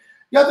एंगल है।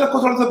 याद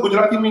रखो, थोड़ा सा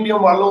गुजराती मीडियम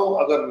वालों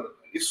अगर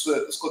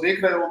इसको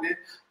देख रहे होगे,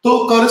 तो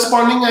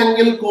करस्पॉन्डिंग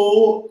एंगल को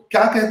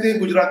क्या कहते हैं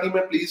गुजराती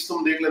में, प्लीज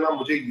तुम देख लेना,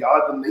 मुझे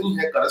याद नहीं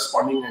है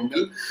करस्पॉन्डिंग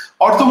एंगल,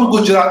 और तुम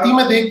गुजराती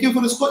में देख के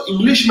फिर उसको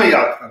इंग्लिश में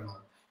याद करना।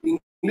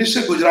 इंग्लिश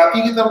से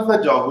गुजराती की तरफ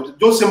मत जाओ,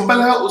 जो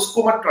सिंपल है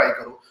उसको मत ट्राई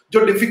करो, जो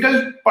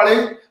डिफिकल्ट पड़े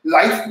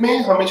लाइफ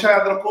में हमेशा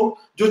याद रखो,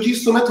 जो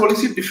चीज तुम्हें थोड़ी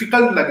सी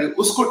डिफिकल्ट लगे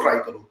उसको ट्राई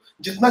करो।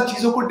 जितना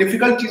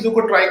डिफिकल्ट चीजों को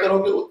ट्राई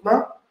करोगे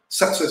उतना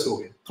सक्सेस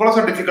होगे, थोड़ा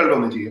सा डिफिकल्ट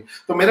होना चाहिए।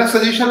 तो मेरा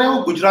सजेशन है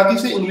वो गुजराती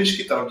से इंग्लिश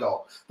की तरफ जाओ।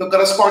 तो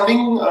करस्पॉन्डिंग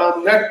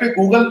नेट पे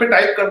गूगल पे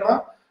टाइप करना,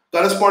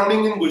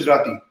 करस्पॉन्डिंग इन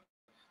गुजराती,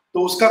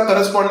 तो उसका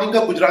करस्पॉन्डिंग का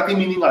गुजराती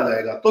मीनिंग आ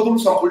जाएगा, तो तुम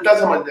उल्टा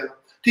समझ लेना,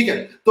 ठीक है।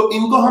 तो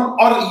इनको हम,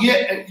 और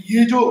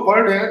ये जो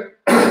वर्ड है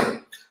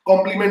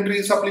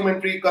complementary,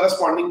 supplementary,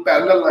 corresponding,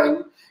 parallel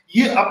line,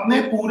 ये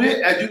अपने पूरे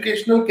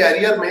एजुकेशनल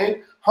कैरियर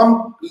में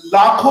हम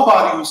लाखों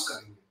बार यूज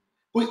करेंगे।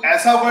 कोई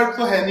ऐसा वर्ड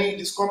तो है नहीं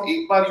जिसको हम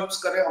एक बार यूज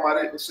करें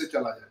हमारे उससे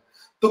चला जाए।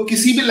 तो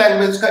किसी भी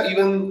लैंग्वेज का,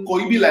 इवन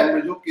कोई भी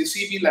लैंग्वेज हो,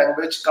 किसी भी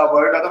लैंग्वेज का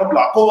वर्ड अगर हम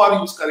लाखों बार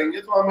यूज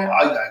करेंगे तो हमें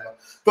आ जाएगा।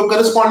 तो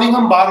करस्पॉन्डिंग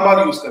हम बार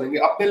बार यूज करेंगे,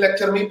 अपने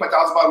लेक्चर में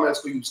 50 बार मैं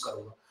इसको यूज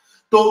करूंगा।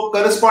 तो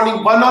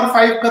करस्पॉन्डिंग 1 और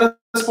 5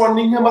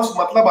 करस्पॉन्डिंग है, बस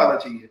मतलब आना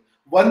चाहिए।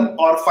 1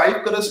 और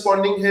 5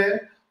 करस्पॉन्डिंग है,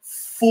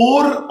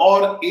 4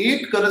 और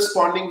 8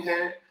 करस्पॉन्डिंग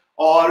है,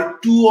 और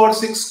 2 और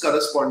 6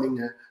 करस्पॉन्डिंग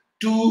है।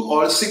 2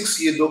 और 6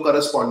 ये दो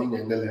करस्पॉन्डिंग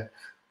एंगल है।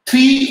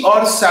 3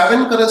 और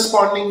 7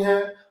 करस्पॉन्डिंग है,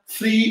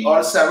 3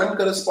 और 7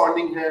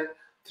 करस्पॉन्डिंग है,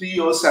 3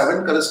 और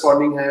 7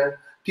 करस्पॉन्डिंग है,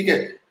 ठीक है।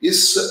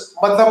 इस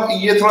मतलब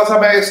ये थोड़ा सा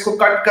मैं इसको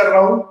कट कर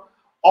रहा हूं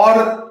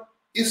और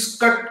इस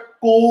कट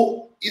को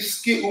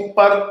इसके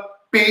ऊपर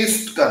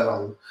पेस्ट कर रहा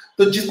हूं,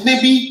 तो जितने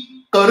भी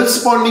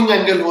करस्पॉन्डिंग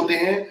एंगल होते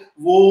हैं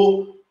वो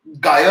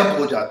गायब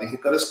हो जाते हैं।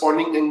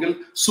 करस्पॉन्डिंग एंगल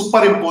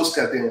सुपर इम्पोज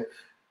कहते हैं।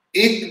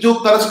 एक जो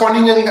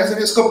करस्पॉन्डिंग एंगल, ऐसे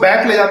मैं इसको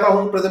बैक ले जाता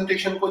हूं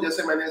प्रेजेंटेशन को,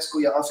 जैसे मैंने इसको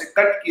यहां से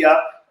कट किया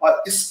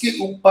और इसके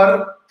ऊपर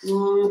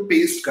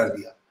पेस्ट कर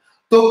दिया,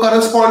 तो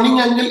करस्पॉन्डिंग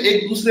एंगल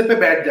एक दूसरे पे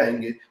बैठ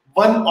जाएंगे।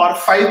 1 और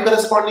 5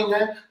 करस्पॉन्डिंग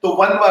है, तो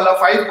 1 वाला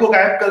 5 को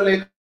गायब कर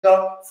लेगा,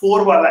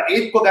 4 वाला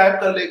 8 को गायब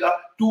कर लेगा,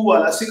 2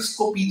 वाला 6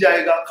 को पी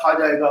जाएगा, खा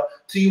जाएगा,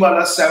 3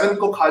 वाला 7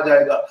 को खा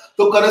जाएगा।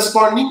 तो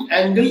करस्पॉन्डिंग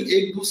एंगल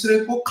एक दूसरे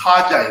को खा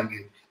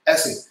जाएंगे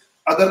ऐसे,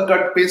 अगर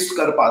कट पेस्ट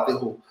कर पाते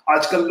हो।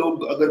 आजकल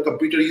लोग अगर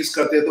कंप्यूटर यूज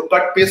करते हैं तो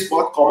कट पेस्ट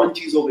बहुत कॉमन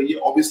चीज हो गई है।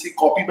 ऑब्वियसली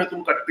कॉपी में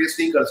तुम कट पेस्ट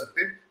नहीं कर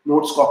सकते,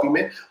 नोट्स कॉपी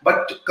में,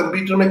 बट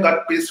कंप्यूटर में कट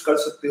पेस्ट कर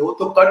सकते हो।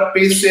 तो कट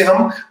पेस्ट से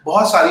हम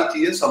बहुत सारी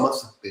चीजें समझ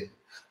सकते हैं।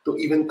 तो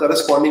इवन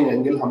करस्पॉन्डिंग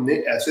एंगल हमने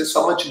ऐसे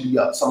समझ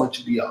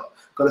लिया,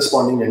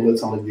 करस्पॉन्डिंग एंगल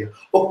समझ लिया।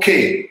 ओके,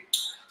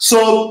 सो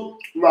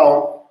नाउ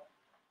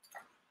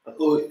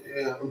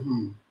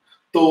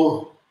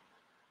तो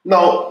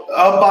नाउ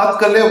अब बात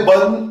कर ले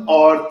 1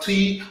 और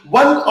 3।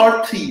 1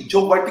 और 3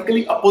 जो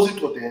वर्टिकली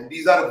अपोजिट होते हैं,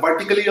 these are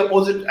vertically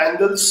opposite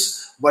angles,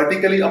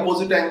 vertically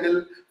opposite angle.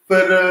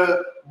 फिर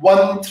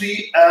 1, 3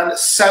 एंड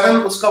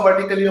 7 उसका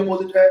वर्टिकली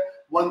अपोजिट है,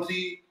 1,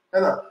 3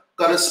 है ना,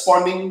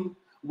 करस्पॉन्डिंग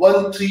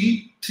 1,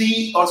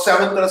 3 और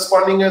 7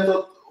 करस्पॉन्डिंग है, तो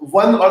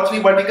 1 और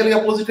 3 वर्टिकली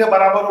अपोजिट है,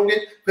 बराबर होंगे,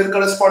 फिर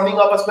करस्पॉन्डिंग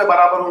आपस में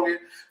बराबर होंगे,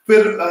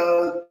 फिर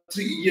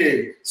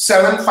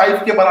 7,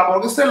 5 के बराबर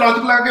होंगे। इससे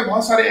लॉजिक लगा के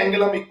बहुत सारे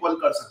एंगल हम इक्वल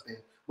कर सकते हैं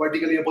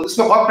वर्टिकली अपोजिट।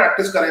 इसमें बहुत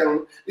प्रैक्टिस करें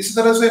हम, इसी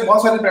तरह से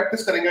बहुत सारी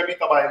प्रैक्टिस करेंगे, अभी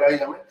कब आएगा ही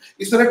हमें।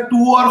 इस तरह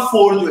 2 और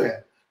 4 जो है,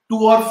 2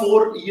 और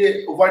 4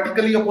 ये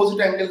वर्टिकली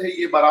अपोजिट एंगल है,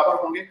 ये बराबर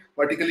होंगे,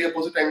 vertically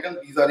opposite angle,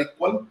 these are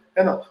equal,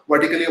 है ना,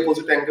 vertically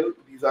opposite angle,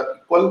 these are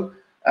equal.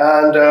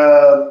 And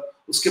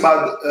उसके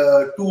बाद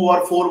 2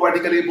 और 4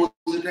 वर्टिकली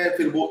अपोजिट है,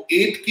 फिर वो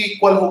 8 के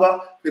इक्वल होगा,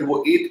 फिर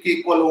वो 8 के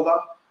इक्वल होगा,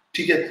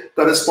 ठीक है,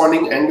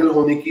 करस्पॉन्डिंग एंगल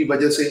होने की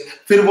वजह से।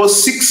 फिर वो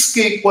 6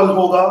 के इक्वल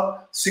होगा,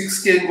 6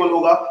 के इक्वल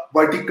होगा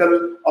वर्टिकल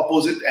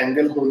अपोजिट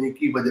एंगल होने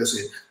की वजह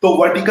से। तो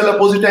वर्टिकल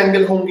अपोजिट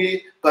एंगल होंगे,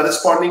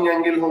 करस्पॉन्डिंग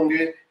एंगल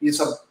होंगे, ये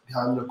सब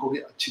ध्यान रखोगे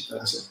अच्छी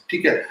तरह से,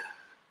 ठीक है।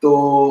 तो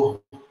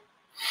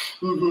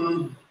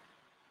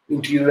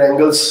interior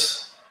angles,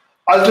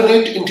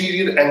 alternate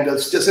interior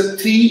angles, जैसे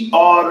 3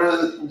 और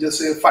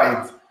जैसे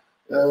 5,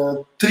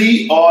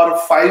 3 और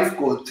 5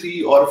 को,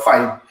 3 और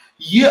 5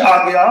 ये आ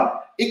गया।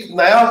 एक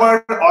नया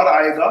वर्ड और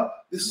आएगा,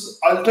 this is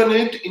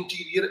alternate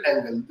interior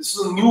angle, this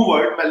is a new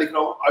word मैं लिख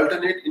रहा हूं,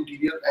 अल्टरनेट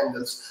इंटीरियर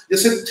एंगल्स।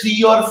 जैसे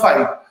 3 और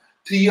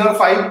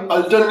 5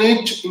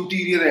 अल्टरनेट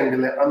इंटीरियर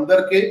एंगल है,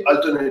 अंदर के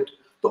अल्टरनेट,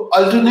 तो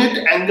अल्टरनेट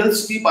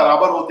एंगल्स भी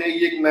बराबर होते हैं,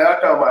 ये एक नया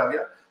टर्म आ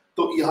गया।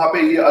 तो यहाँ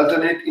पे ये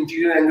अल्टरनेट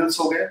इंटीरियर एंगल्स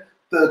हो गए।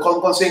 तो कौन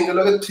कौन से एंगल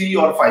हो गए? 3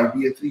 और 5,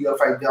 ये 3 और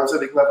 5 ध्यान से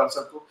देखना कर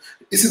सकते हो।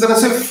 इसी तरह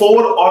से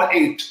 4 और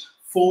 8,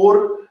 4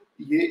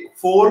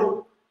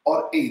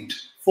 और 8,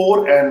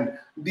 4 and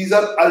these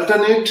are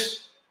alternate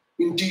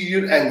interior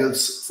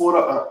angles, 4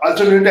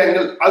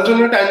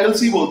 alternate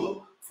angles ही बोल दो,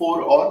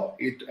 4 और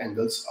 8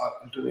 angles are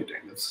alternate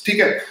angles, ठीक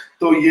है।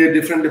 तो ये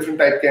डिफरेंट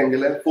टाइप के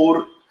एंगल है। 4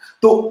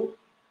 तो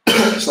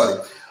सॉरी,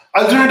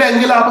 अल्टरनेट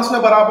एंगल आपस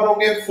में बराबर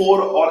होंगे,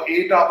 4 और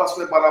 8 आपस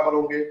में बराबर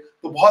होंगे,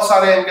 तो बहुत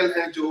सारे एंगल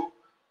हैं जो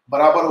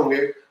बराबर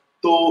होंगे।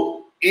 तो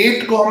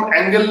 8 को हम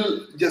एंगल,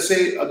 जैसे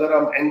अगर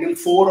हम एंगल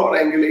 4 और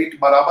एंगल 8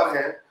 बराबर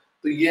हैं,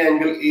 तो ये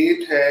एंगल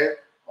 8 है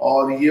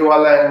और ये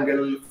वाला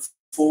एंगल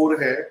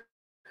 4 है,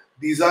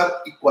 these are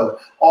equal।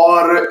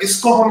 और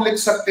इसको हम लिख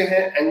सकते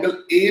हैं एंगल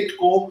 8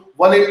 को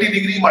 180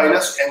 डिग्री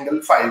माइनस एंगल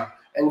 5,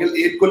 एंगल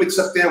 8 को लिख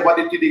सकते हैं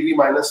 180 degree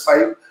minus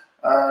 5,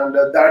 and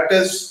that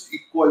is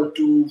equal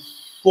to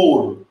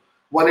 4,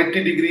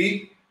 180 degree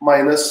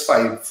minus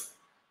 5,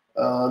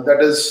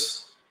 that is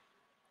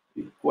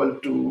equal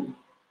to,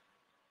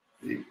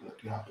 एक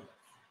मिनट यहाँ पे,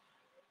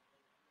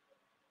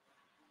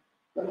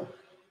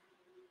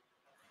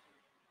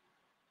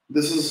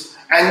 this is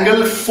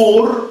angle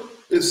 4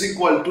 is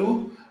equal to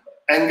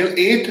angle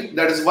 8,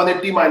 that is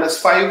 180 minus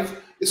 5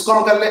 इसको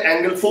हम कर ले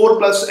एंगल 4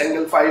 प्लस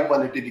एंगल 5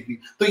 180 डिग्री।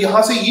 तो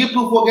यहां से ये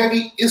प्रूफ हो गया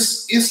कि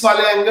इस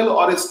वाले एंगल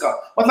और इसका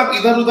मतलब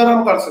इधर उधर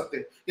हम कर सकते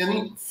हैं,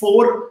 यानी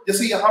 4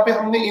 जैसे यहाँ पे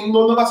हमने इन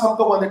दोनों का सम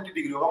तो 180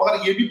 डिग्री होगा,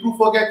 मगर ये भी प्रूफ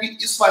हो गया कि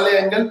इस वाले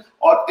एंगल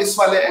और इस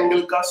वाले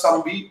एंगल का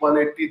सम भी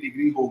 180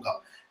 डिग्री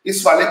होगा।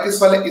 इस वाले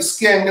किस वाले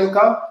इसके एंगल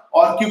का,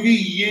 और क्योंकि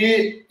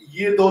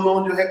ये दोनों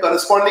जो है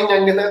करस्पॉन्डिंग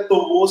एंगल है तो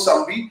वो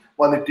सम भी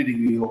 180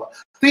 डिग्री होगा।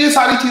 तो ये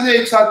सारी चीजें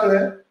एक साथ जो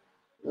है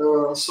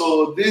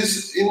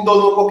इन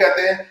दोनों को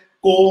कहते हैं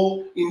को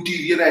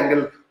इंटीरियर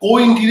एंगल। को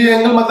इंटीरियर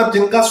एंगल मतलब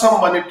जिनका सम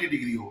 180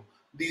 डिग्री हो,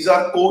 दीज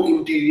आर को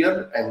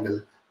इंटीरियर एंगल।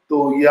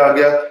 तो ये आ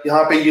गया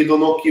यहाँ पे, ये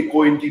दोनों की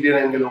को इंटीरियर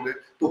एंगल हो गए।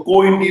 तो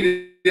को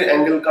इंटीरियर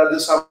एंगल का जो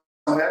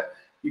सम है,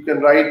 you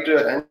can write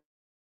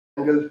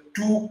angle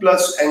 2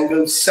 plus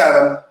angle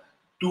 7,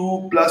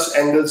 2 plus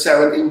angle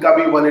 7 इनका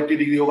भी 180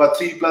 डिग्री होगा,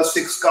 3 प्लस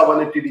 6 का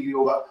 180 डिग्री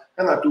होगा,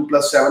 है ना, 2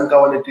 प्लस 7 का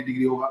 180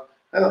 डिग्री होगा,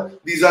 है ना।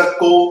 दीज आर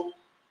को,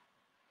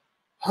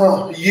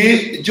 हाँ ये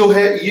जो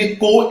है ये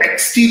को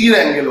एक्सटीरियर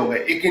एंगल होगा,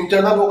 एक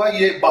इंटरनल होगा,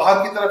 ये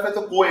बाहर की तरफ है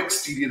तो को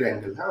एक्सटीरियर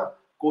एंगल है ना,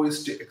 को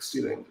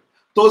एक्सटीरियर एंगल।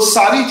 तो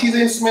सारी चीजें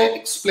इसमें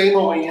एक्सप्लेन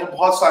हो गई हैं,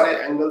 बहुत सारे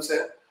एंगल्स हैं।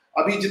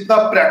 अभी जितना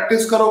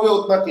प्रैक्टिस करोगे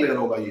उतना क्लियर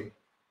होगा ये,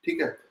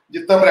 ठीक है,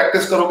 जितना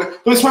प्रैक्टिस करोगे।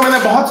 तो इसमें मैंने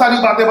बहुत सारी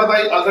बातें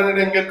बताई, alternate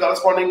angle,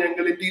 corresponding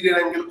angle, interior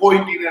angle, को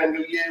इंटीरियर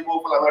एंगल, ये वो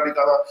फलाना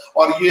ठिकाना,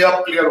 और ये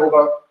अब क्लियर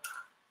होगा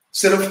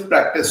सिर्फ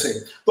प्रैक्टिस से।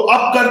 तो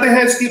अब करते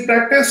हैं इसकी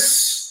प्रैक्टिस।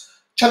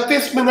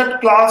 36 मिनट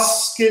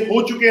क्लास के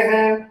हो चुके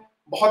हैं,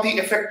 बहुत ही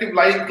effective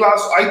live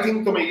class. I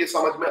think तुम्हें ये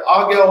समझ में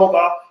आ गया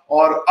होगा।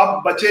 और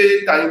अब बचे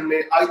टाइम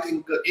में आई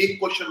थिंक एक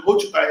क्वेश्चन हो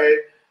चुका है,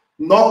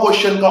 9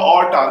 क्वेश्चन का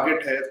और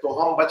टारगेट है, तो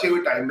हम बचे हुए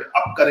टाइम में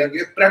अब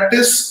करेंगे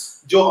प्रैक्टिस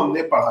जो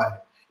हमने पढ़ा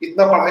है।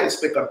 इतना पढ़ा है, इस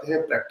पे करते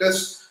हैं प्रैक्टिस।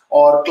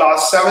 और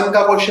क्लास 7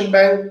 का क्वेश्चन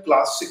बैंक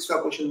क्लास 6 का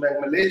क्वेश्चन बैंक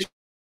में ले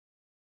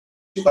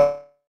चुका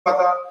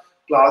था,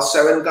 क्लास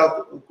 7 का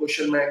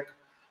क्वेश्चन बैंक।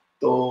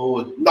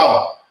 तो नाउ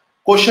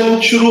क्वेश्चन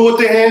शुरू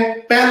होते हैं।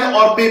 पेन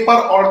और पेपर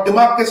और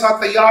दिमाग के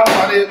साथ तैयार,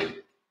 हमारे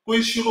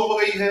क्विज शुरू हो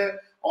गई है।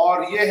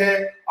 और ये है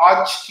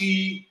आज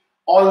की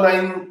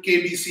ऑनलाइन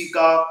केबीसी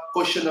का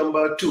क्वेश्चन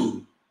नंबर 2।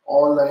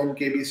 ऑनलाइन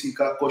केबीसी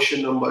का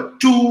क्वेश्चन नंबर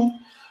 2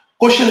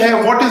 क्वेश्चन है,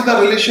 what is the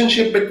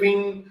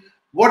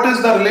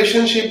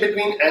relationship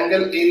between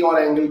angle A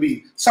और एंगल बी।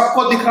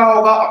 सबको दिख रहा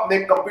होगा अपने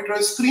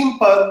कंप्यूटर स्क्रीन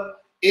पर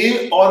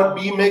ए और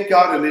बी में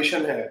क्या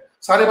रिलेशन है।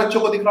 सारे बच्चों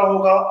को दिख रहा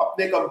होगा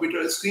अपने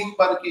कंप्यूटर स्क्रीन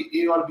पर कि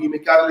ए और बी में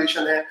क्या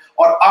रिलेशन है।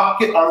 और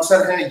आपके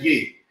आंसर हैं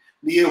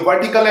ये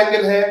वर्टिकल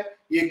एंगल है,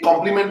 ये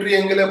कॉम्प्लीमेंट्री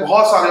एंगल है,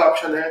 बहुत सारे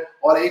ऑप्शन है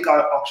और एक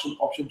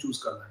ऑप्शन चूज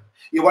करना है।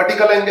 ये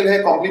वर्टिकल एंगल है,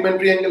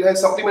 कॉम्प्लीमेंट्री एंगल है,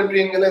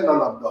 सप्लीमेंट्री एंगल है,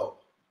 नन ऑफ द।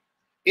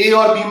 ए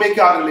और बी में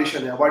क्या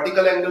रिलेशन है,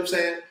 वर्टिकल एंगल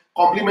से,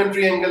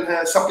 कॉम्प्लीमेंट्री एंगल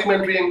है,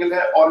 सप्लीमेंट्री एंगल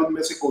है, और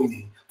इनमें से कोई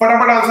नहीं।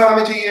 फटाफट आंसर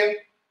आने चाहिए।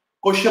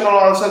 क्वेश्चन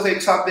और आंसर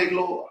एक साथ देख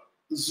लो,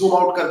 जूम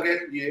आउट करके,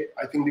 ये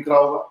आई थिंक दिख रहा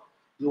होगा,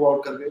 जूम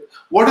आउट करके।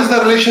 What is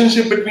the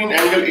relationship between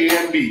angle A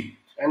and B,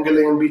 angle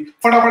A and B.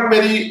 फटाफट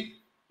मेरी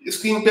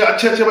स्क्रीन पे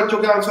अच्छे बच्चों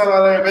के आंसर आ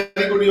रहे हैं।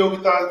 वेरी गुड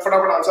योगिता,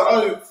 फटाफट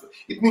आंसर।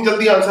 इतनी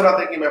जल्दी आंसर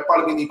आते हैं कि मैं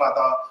पढ़ भी नहीं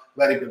पाता।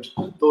 Very good.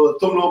 तो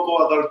तुम लोगों को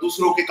अगर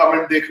दूसरों के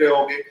कमेंट देख रहे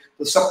होगे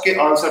तो सबके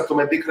आंसर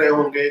तुम्हें दिख रहे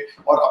होंगे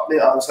और अपने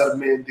आंसर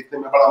में दिखने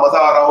में बड़ा मजा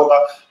आ रहा होगा।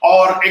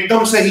 और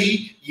एकदम सही,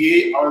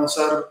 ये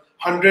आंसर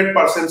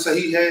 100%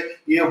 सही है।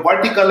 ये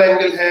वर्टिकल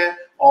एंगल है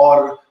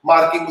और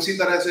मार्किंग उसी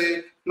तरह से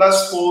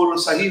 +4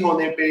 सही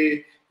होने पे,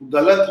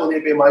 गलत होने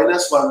पे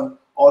 -1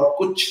 और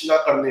कुछ ना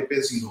करने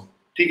पे 0।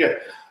 ठीक है,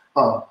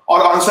 हाँ।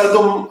 और आंसर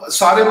तुम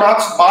सारे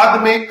मार्क्स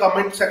बाद में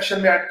कमेंट सेक्शन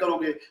में ऐड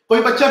करोगे।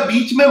 कोई बच्चा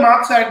बीच में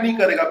मार्क्स ऐड नहीं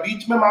करेगा,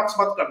 बीच में मार्क्स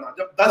मत करना।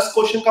 जब 10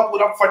 क्वेश्चन का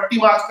पूरा 40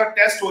 मार्क्स का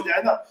टेस्ट हो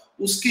जाए ना,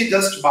 उसके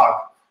जस्ट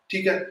बाद।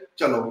 ठीक है,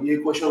 चलो ये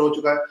क्वेश्चन हो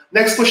चुका है।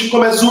 नेक्स्ट क्वेश्चन को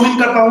मैं जूम इन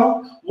करता हूं।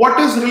 What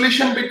is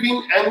relation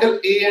between angle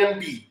A and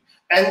B.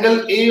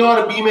 Angle A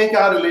और बी में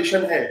क्या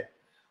रिलेशन है,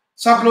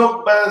 सब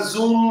लोग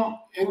जूम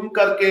इन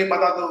करके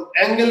बता दो।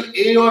 एंगल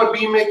ए और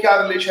बी में क्या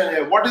रिलेशन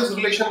है, what is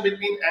relation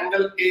between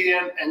angle A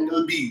and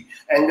angle B.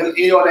 Angle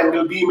A और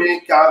एंगल बी में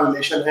क्या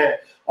रिलेशन है।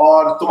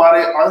 और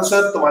तुम्हारे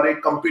आंसर तुम्हारे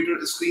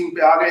कंप्यूटर स्क्रीन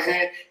पे आ गए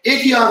हैं।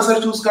 एक ही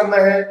आंसर चूज करना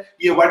है,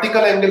 ये वर्टिकल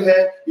एंगल है,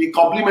 ये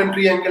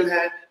कॉम्प्लीमेंट्री एंगल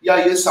है, या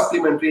ये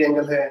सप्लीमेंट्री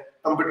एंगल है।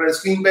 कंप्यूटर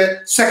स्क्रीन पे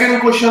सेकंड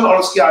क्वेश्चन और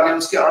उसके आगे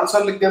उसके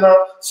आंसर लिख देना।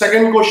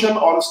 सेकंड क्वेश्चन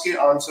और उसके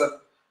आंसर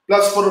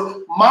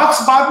 +4।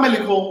 मार्क्स बाद में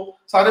लिखो,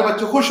 सारे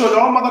बच्चे खुश हो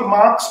जाओ, मगर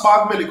मार्क्स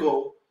बाद में लिखो।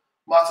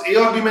 मार्क्स ए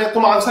और बी में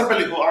तुम आंसर पे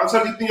लिखो,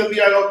 आंसर जितनी जल्दी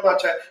आएगा उतना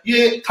अच्छा है।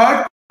 ये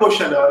थर्ड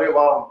क्वेश्चन है, अरे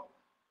वाह,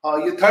 हाँ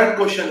ये थर्ड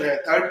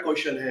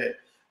क्वेश्चन है।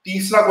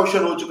 तीसरा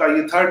क्वेश्चन हो चुका है,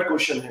 ये थर्ड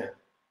क्वेश्चन है।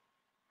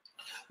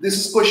 This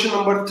is question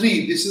number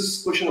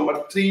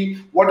 3।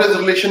 What is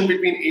relation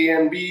between A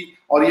and B,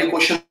 और ये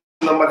क्वेश्चन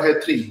नंबर है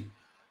 3।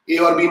 ए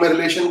और बी में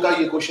रिलेशन का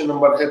ये क्वेश्चन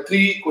नंबर है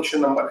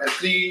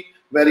 3।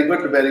 Very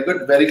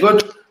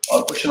good.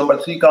 और क्वेश्चन नंबर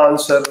 3 का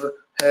आंसर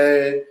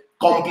है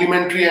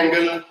कॉम्प्लीमेंट्री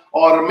एंगल।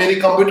 और मेरी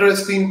कंप्यूटर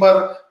स्क्रीन पर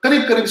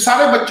करीब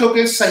सारे बच्चों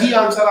के सही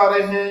आंसर आ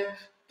रहे हैं,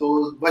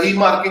 तो वही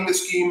मार्किंग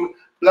स्कीम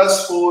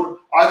 +4।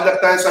 आज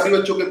लगता है सभी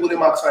बच्चों के पूरे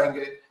मार्क्स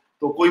आएंगे।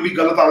 तो कोई भी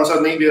गलत आंसर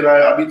नहीं दे रहा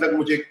है अभी तक,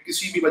 मुझे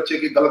किसी भी बच्चे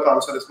के गलत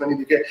आंसर इसमें नहीं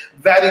दिखे।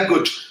 Very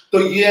good. तो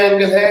ये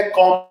एंगल है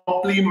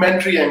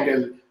complementary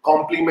angle,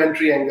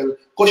 complementary angle.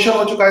 Question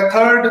हो चुका है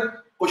थर्ड,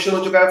 क्वेश्चन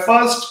हो चुका है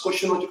फर्स्ट,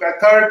 क्वेश्चन हो चुका है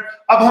थर्ड।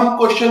 अब हम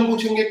क्वेश्चन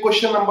पूछेंगे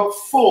question number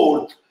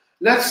fourth.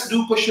 Let's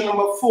do question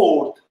number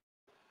fourth.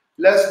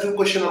 Let's do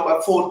question number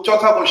fourth,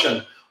 चौथा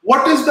question.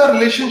 What is the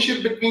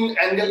relationship between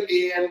angle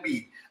A and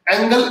B?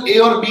 Angle A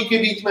और बी के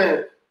बीच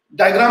में,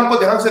 डायग्राम को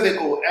ध्यान से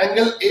देखो,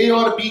 एंगल ए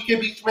और बी के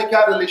बीच में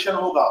क्या रिलेशन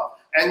होगा?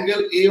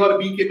 एंगल ए और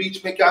बी के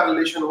बीच में क्या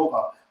रिलेशन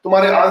होगा?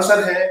 तुम्हारे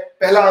आंसर है,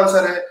 पहला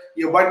आंसर है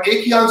ये वर्ड,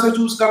 एक ही आंसर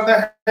चूज करना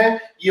है।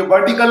 ये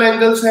वर्टिकल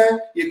एंगल्स हैं,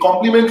 ये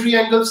कॉम्प्लीमेंट्री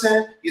एंगल्स हैं,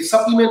 ये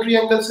सप्लीमेंट्री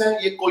एंगल्स हैं,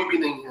 ये कोई भी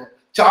नहीं है।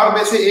 चार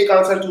में से एक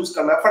आंसर चूज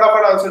करना है।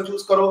 फटाफट आंसर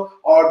चूज करो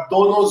और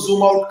दोनों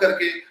जूम आउट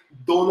करके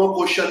दोनों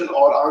क्वेश्चन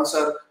और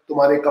आंसर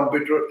तुम्हारे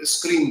कंप्यूटर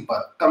स्क्रीन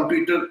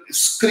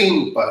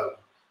पर,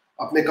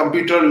 अपने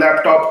कंप्यूटर,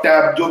 लैपटॉप,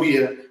 टैब जो भी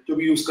है, जो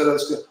भी यूज कर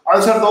रहे हैं,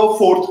 आंसर दो।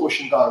 फोर्थ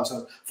क्वेश्चन का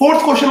आंसर,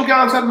 फोर्थ क्वेश्चन के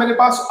आंसर मेरे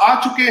पास आ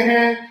चुके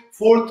हैं।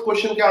 फोर्थ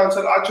क्वेश्चन के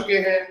आंसर आ चुके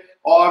हैं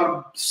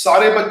और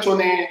सारे बच्चों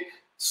ने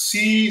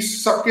सी,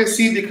 सबके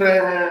सी दिख रहे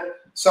हैं,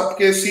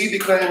 सबके सी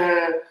दिख रहे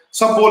हैं,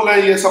 सब बोल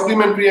रहे हैं ये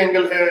सप्लीमेंट्री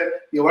एंगल है,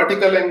 ये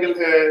वर्टिकल एंगल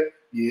है,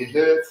 ये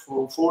है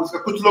फोर्थ का।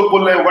 कुछ लोग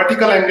बोल रहे हैं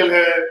वर्टिकल एंगल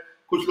है,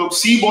 कुछ लोग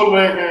सी बोल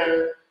रहे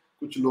हैं,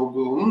 कुछ लोग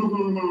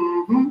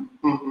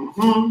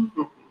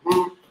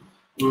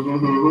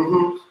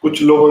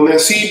कुछ लोगों ने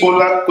सी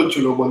बोला, कुछ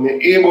लोगों ने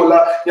ए बोला।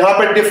 यहाँ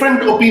पे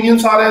डिफरेंट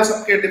ओपिनियंस आ रहे हैं,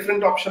 सबके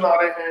डिफरेंट ऑप्शन आ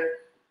रहे हैं।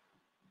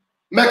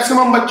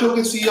 मैक्सिमम बच्चों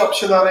के सी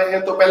ऑप्शन आ रहे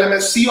हैं। तो पहले मैं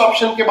सी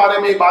ऑप्शन के बारे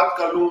में बात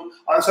कर लूं,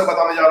 आंसर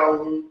बताने जा रहा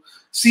हूं।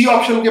 सी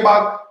ऑप्शन के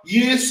बाद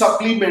ये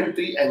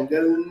सप्लीमेंट्री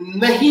एंगल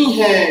नहीं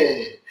है,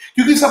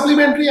 क्योंकि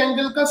सप्लीमेंट्री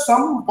एंगल का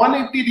सम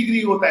 180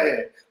 डिग्री होता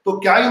है। तो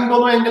क्या इन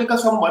दोनों एंगल का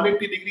सम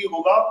 180 डिग्री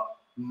होगा?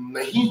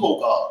 नहीं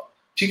होगा।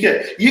 ठीक है,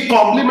 ये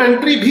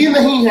कॉम्प्लीमेंट्री भी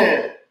नहीं है,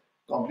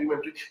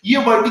 कॉम्प्लीमेंट्री, ये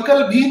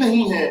वर्टिकल भी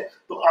नहीं है।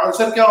 तो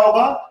आंसर क्या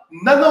होगा?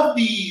 None of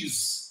these.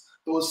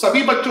 तो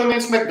सभी बच्चों ने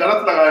इसमें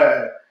गलत लगाया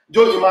है।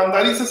 जो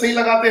ईमानदारी से सही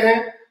लगाते हैं,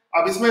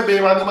 अब इसमें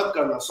बेईमानी मत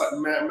करना।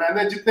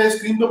 मैंने जितने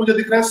स्क्रीन पे मुझे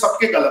दिख रहे हैं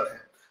सबके गलत है।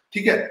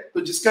 ठीक है,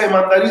 तो जिसका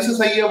ईमानदारी से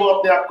सही है वो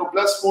अपने आप को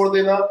 +4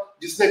 देना,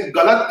 जिसने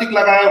गलत टिक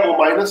लगाया वो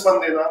 -1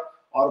 देना,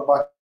 और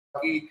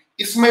बाकी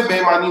इसमें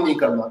बेईमानी नहीं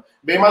करना।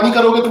 बेईमानी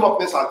करोगे तुम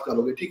अपने साथ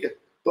करोगे। ठीक है,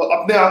 तो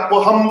अपने आप को,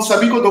 हम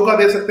सभी को धोखा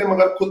दे सकते हैं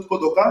मगर खुद को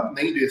धोखा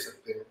नहीं दे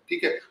सकते हैं।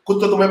 ठीक है,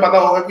 खुद तो तुम्हें पता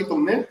होगा कि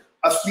तुमने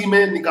असली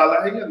में निकाला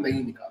है या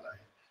नहीं निकाला है।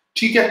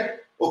 ठीक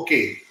है,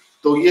 ओके।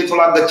 तो ये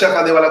थोड़ा गच्चा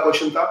खाने वाला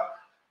क्वेश्चन था।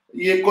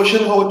 ये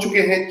क्वेश्चन हो चुके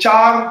हैं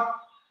 4,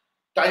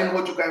 टाइम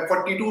हो चुका है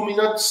 42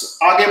 मिनट्स।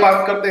 आगे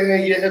बात करते हैं,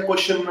 ये है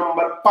क्वेश्चन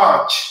नंबर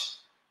 5।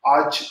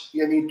 आज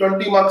यानी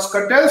 20 मार्क्स का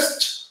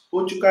टेस्ट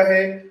हो चुका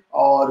है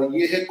और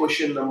ये है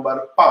क्वेश्चन नंबर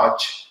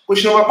 5।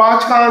 क्वेश्चन नंबर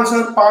 5 का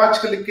आंसर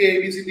 5 लिख के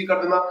ABCD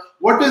कर देना।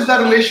 What is the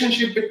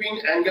relationship between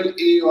angle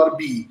A और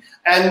बी?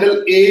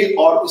 एंगल ए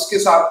और उसके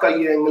साथ का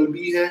ये एंगल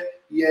बी है।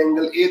 ये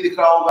एंगल ए दिख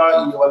रहा होगा,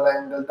 ये वाला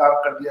एंगल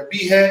डार्क कर दिया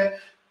बी है।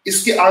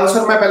 इसके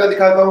आंसर मैं पहले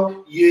दिखाता हूं।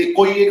 ये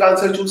कोई एक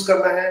आंसर चूज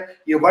करना है।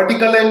 ये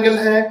वर्टिकल एंगल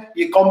है,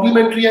 ये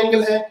कॉम्प्लीमेंट्री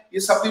एंगल है, ये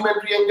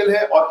सप्लीमेंट्री एंगल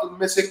है, और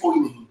इनमें से कोई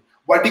नहीं।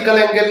 Vertical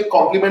angle,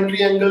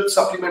 complementary angle,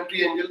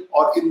 supplementary angle,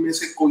 और इनमें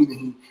से कोई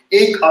नहीं।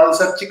 एक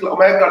आंसर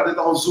मैं कर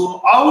देता हूं जूम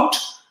आउट,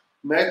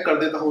 मैं कर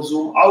देता हूं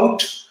जूम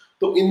आउट।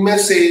 तो इनमें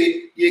से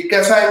ये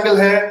कैसा एंगल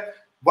है?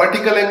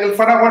 Vertical angle.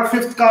 फटाफट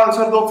फिफ्थ का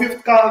आंसर दो।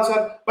 फिफ्थ का आंसर,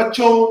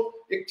 बच्चों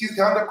एक चीज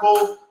ध्यान रखो,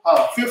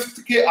 हाँ,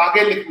 फिफ्थ के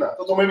आगे लिखना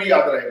तो तुम्हें भी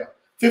याद रहेगा।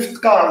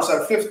 फिफ्थ का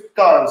आंसर, फिफ्थ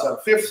का आंसर,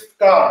 फिफ्थ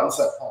का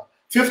आंसर, हाँ,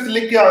 फिफ्थ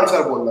लिख के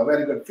आंसर बोलना।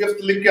 वेरी गुड, फिफ्थ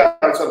लिख के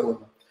आंसर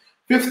बोलना,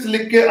 फिफ्थ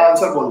लिख के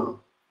आंसर बोलना,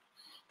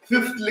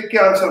 फिफ्थ लिख के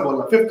आंसर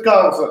बोलना। फिफ्थ का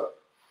आंसर,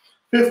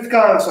 फिफ्थ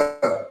का आंसर,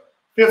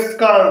 फिफ्थ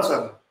का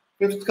आंसर,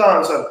 फिफ्थ का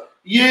आंसर।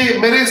 ये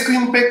मेरे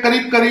स्क्रीन पे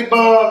करीब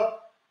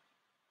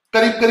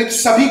करीब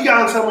सभी के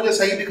आंसर मुझे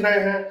सही दिख रहे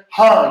हैं।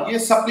 हाँ, ये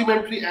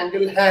सप्लीमेंट्री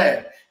एंगल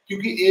है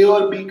क्योंकि ए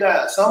और बी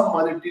का सम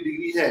 180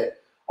 डिग्री है।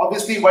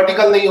 ऑब्वियसली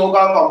वर्टिकल नहीं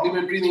होगा,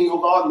 कॉम्प्लीमेंट्री नहीं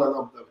होगा, और नन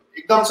ऑफ द।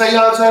 एकदम सही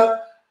आंसर,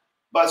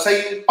 बस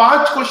सही।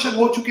 5 क्वेश्चन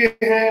हो चुके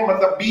हैं,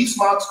 मतलब 20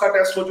 मार्क्स का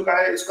टेस्ट हो चुका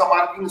है। इसका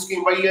मार्किंग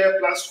स्कीम वही है,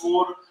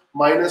 +4,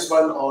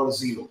 -1 और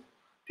 0।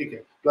 ठीक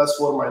है,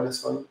 +4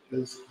 -1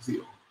 इज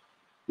 0।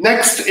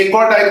 नेक्स्ट एक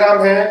और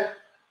डायग्राम है,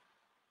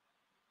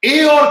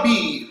 ए और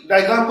बी।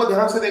 डायग्राम को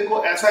ध्यान से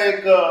देखो, ऐसा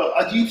एक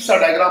अजीब सा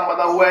डायग्राम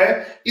बना हुआ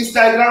है। इस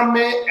डायग्राम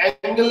में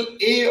एंगल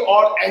ए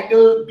और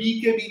एंगल बी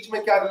के बीच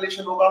में क्या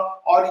रिलेशन होगा?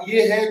 और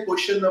ये है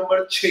क्वेश्चन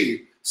नंबर 6,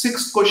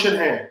 6th क्वेश्चन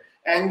है।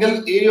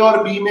 एंगल ए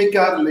और बी में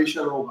क्या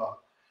रिलेशन होगा?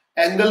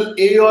 एंगल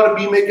ए और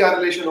बी में क्या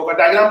रिलेशन होगा?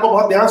 डायग्राम को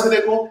बहुत ध्यान से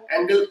देखो,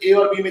 एंगल ए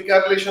और बी में क्या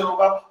रिलेशन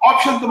होगा।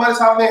 ऑप्शन तुम्हारे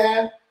सामने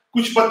है।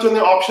 कुछ बच्चों ने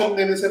ऑप्शन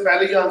देने से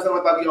पहले ही आंसर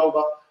बता दिया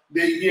होगा।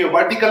 ये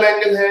वर्टिकल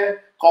एंगल है,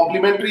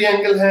 कॉम्प्लीमेंट्री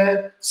एंगल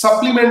है,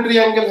 सप्लीमेंट्री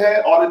एंगल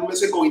है, और इनमें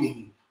से कोई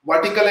नहीं।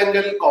 Vertical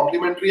angle,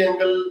 complementary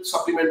angle,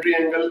 supplementary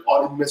angle,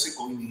 और इनमें से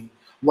कोई नहीं।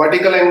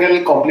 Vertical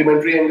angle,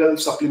 complementary angle,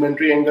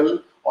 supplementary angle,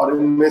 और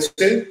इनमें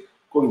से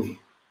कोई नहीं।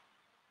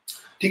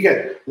 ठीक है,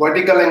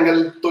 वर्टिकल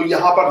एंगल। तो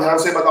यहां पर ध्यान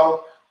से बताओ,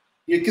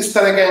 ये किस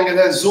तरह के एंगल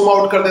है, जूम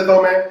आउट कर देता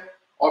हूं मैं।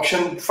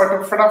 ऑप्शन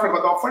फटाफट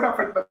बताओ,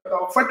 फटाफट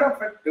बताओ,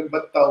 फटाफट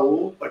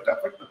बताओ,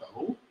 फटाफट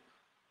बताओ,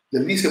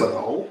 जल्दी से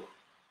बताओ,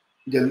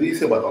 जल्दी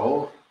से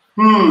बताओ।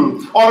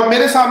 और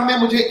मेरे सामने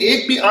मुझे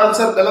एक भी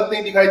आंसर गलत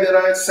नहीं दिखाई दे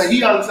रहा है,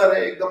 सही आंसर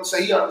है, एकदम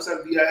सही आंसर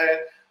दिया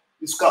है।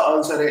 इसका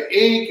आंसर है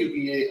ए, क्योंकि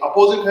ये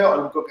अपोजिट है और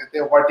उनको कहते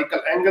हैं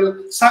वर्टिकल एंगल।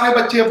 सारे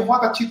बच्चे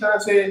बहुत अच्छी तरह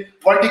से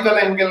vertical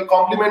angle,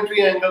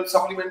 complementary angle,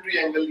 supplementary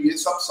angle ये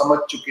सब समझ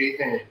चुके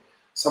हैं,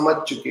 समझ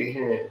चुके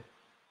हैं,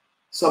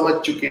 समझ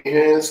चुके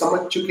हैं, समझ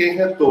चुके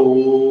हैं। तो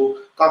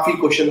काफी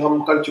क्वेश्चन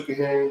हम कर चुके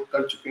हैं,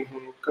 कर चुके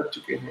हैं, कर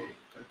चुके हैं,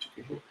 कर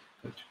चुके हैं,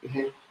 कर चुके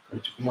हैं, कर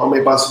चुके हैं। और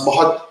मेरे पास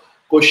बहुत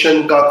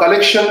क्वेश्चन का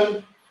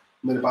कलेक्शन,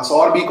 मेरे पास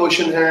और भी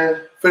क्वेश्चन है।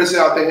 फिर से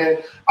आते हैं,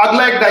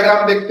 अगला एक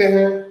डायग्राम देखते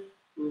हैं।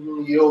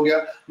 ये हो गया।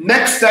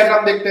 नेक्स्ट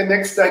डायग्राम देखते हैं।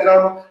 नेक्स्ट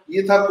डायग्राम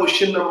ये था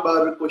क्वेश्चन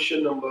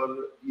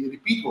नंबर, ये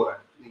रिपीट हो रहा है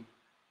नहीं,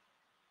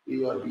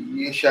 ए और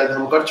बी ये शायद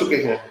हम कर चुके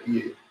हैं।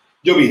 ये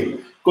जो भी है,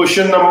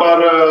 क्वेश्चन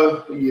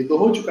नंबर ये तो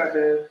हो चुका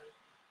है।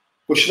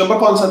 क्वेश्चन नंबर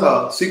कौन सा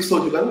था? 6 हो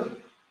चुका ना,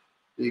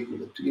 एक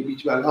मिनट, ये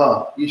बीच में,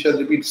 हाँ ये शायद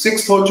रिपीट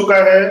 6 हो चुका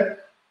है।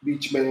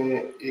 बीच में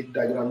एक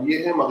डायग्राम ये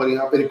है, मगर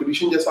यहाँ पे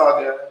रिपीटिशन जैसा आ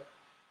गया है,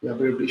 यहाँ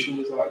पे रिपीटिशन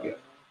जैसा आ गया।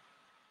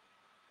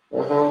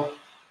 हाँ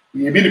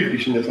ये भी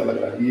रिपीटिशन जैसा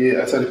लग रहा है, ये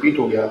ऐसा रिपीट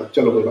हो गया।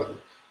 चलो कोई बात नहीं,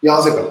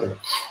 यहां से करते हैं।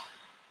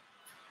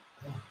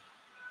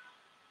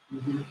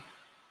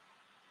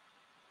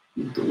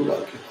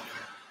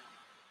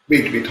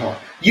 वेट, हाँ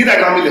ये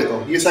डायग्राम ही लेता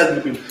हूं, ये शायद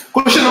रिपीट।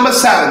 क्वेश्चन नंबर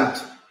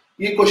 7,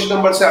 ये क्वेश्चन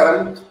नंबर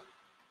 7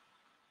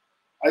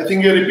 आई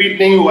थिंक ये रिपीट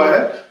नहीं हुआ है।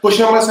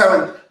 क्वेश्चन नंबर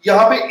 7,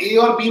 यहाँ पे ए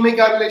और बी में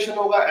क्या रिलेशन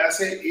होगा?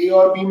 ऐसे ए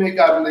और बी में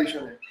क्या रिलेशन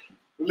है?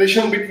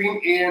 Relation between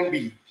A and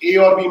B. ए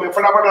और बी में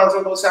फटाफट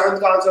आंसर दो, 7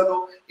 का आंसर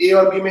दो। ए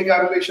और बी में क्या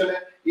रिलेशन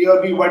है? ए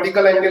और बी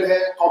वर्टिकल एंगल है,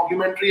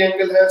 कॉम्प्लीमेंट्री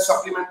एंगल है,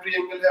 सप्लीमेंट्री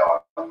एंगल है,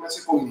 और उनमें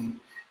से कोई नहीं।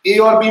 ए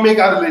और बी में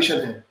क्या रिलेशन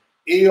है?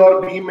 ए और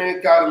बी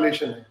में क्या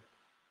रिलेशन है?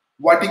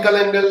 Vertical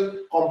angle,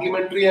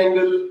 complementary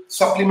angle,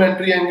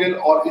 supplementary angle,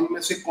 और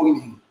इनमें से कोई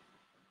नहीं।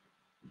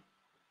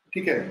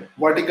 ठीक है,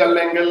 vertical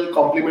angle,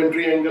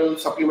 complementary angle,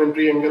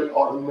 supplementary angle,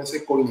 और इनमें से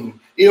कोई नहीं।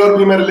 ए और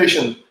बी में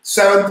रिलेशन।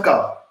 7th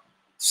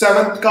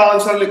का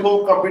आंसर लिखो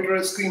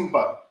कंप्यूटर स्क्रीन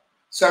पर।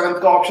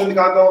 7th का ऑप्शन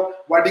दिखाता हूं,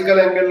 vertical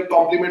angle,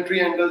 complementary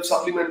angle,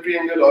 supplementary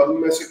angle, और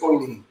इनमें से कोई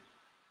नहीं।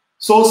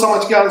 सोच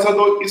समझ के आंसर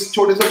दो। इस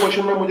छोटे से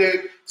क्वेश्चन में मुझे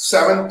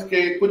 7th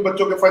के, कुछ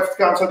बच्चों के 5th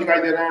के आंसर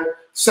दिखाई दे रहे हैं।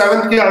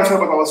 7th के आंसर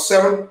बताओ,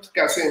 7th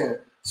कैसे हैं?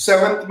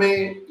 7th में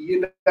ये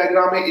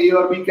डायग्राम है, ए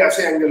और बी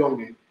कैसे एंगल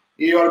होंगे?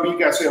 ए और बी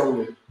कैसे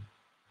होंगे?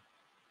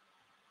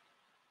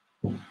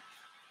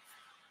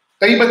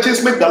 कई बच्चे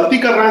इसमें गलती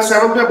कर रहे हैं।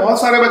 7th में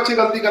बहुत सारे बच्चे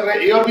गलती कर रहे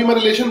हैं। ए और बी में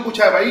रिलेशन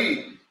पूछा है भाई,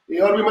 ए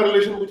और बी में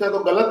रिलेशन पूछा है, तो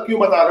गलत क्यों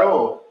बता रहे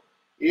हो?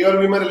 ए और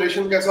बी में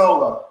रिलेशन कैसा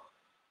होगा?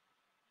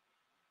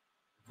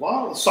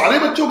 वाह, सारे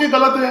बच्चों के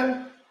गलत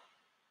है।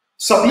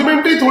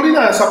 सप्लीमेंट्री थोड़ी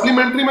ना है,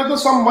 सप्लीमेंट्री में तो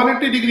सम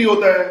 180 डिग्री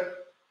होता है।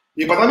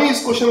 ये पता नहीं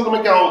इस क्वेश्चन में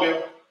तुम्हें क्या हो गया।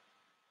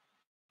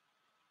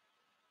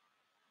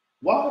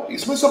 वाह,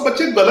 इसमें सब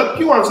बच्चे गलत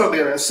क्यों आंसर दे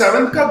रहे हैं?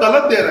 7th का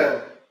गलत दे रहे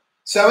हैं।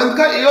 7th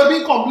का ए और बी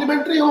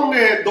कॉम्प्लीमेंट्री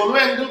होंगे, दोनों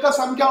एंगल का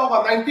सम क्या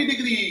होगा? 90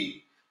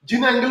 डिग्री।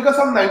 जिन एंगल का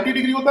सम 90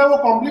 डिग्री होता है वो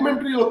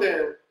कॉम्प्लीमेंट्री होते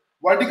हैं,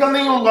 वर्टिकल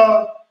नहीं होगा।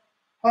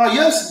 हाँ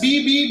yes, B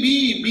B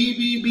B B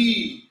B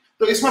B.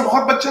 तो इसमें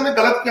बहुत बच्चों ने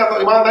गलत किया,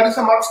 तो ईमानदारी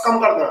से मार्क्स कम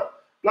करना,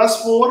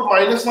 +4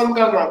 -1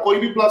 करना, कोई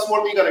भी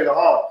 +4 नहीं करेगा।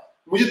 हाँ,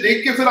 मुझे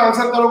देख के फिर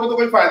आंसर करोगे तो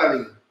कोई फायदा नहीं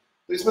है।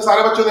 तो इसमें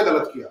सारे बच्चों ने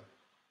गलत किया।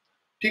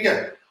 ठीक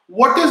है,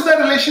 what is the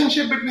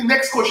relationship between,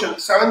 next question,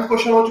 7th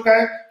question हो चुका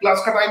है,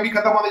 क्लास का टाइम भी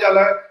खत्म होने जा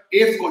रहा है।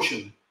 8th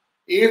क्वेश्चन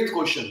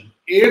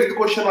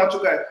आ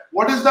चुका है।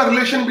 What is the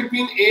relation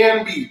between A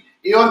and B?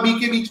 ए और बी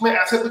के बीच में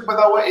ऐसे कुछ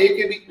बता हुआ है,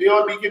 ए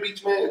और बी के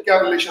बीच में क्या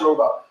रिलेशन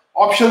होगा?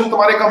 ऑप्शन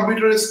तुम्हारे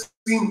कंप्यूटर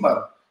स्क्रीन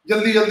पर।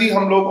 जल्दी जल्दी,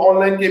 हम लोग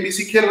ऑनलाइन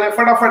केबीसी खेल रहे हैं,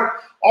 फटाफट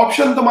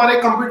ऑप्शन तुम्हारे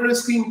कंप्यूटर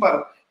स्क्रीन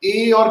पर।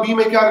 ए और बी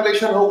में क्या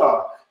रिलेशन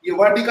होगा? ये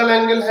वर्टिकल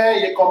एंगल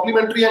है, ये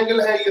कॉम्प्लीमेंट्री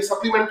एंगल है, ये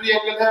सप्लीमेंट्री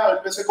एंगल है, और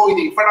इनमें से कोई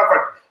नहीं।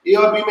 फटाफट ए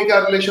और बी में क्या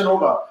रिलेशन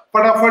होगा?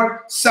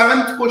 फटाफट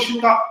 7th क्वेश्चन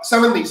का,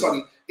 7 नहीं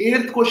सॉरी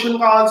 8th क्वेश्चन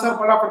का आंसर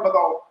फटाफट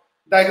बताओ।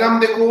 डायग्राम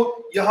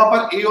देखो, यहां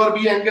पर ए और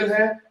बी एंगल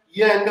है,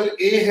 ये एंगल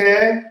ए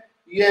है,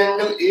 ये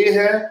एंगल ए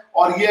है,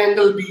 और ये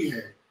एंगल बी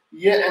है।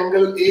 ये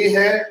एंगल ए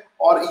है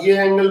और ये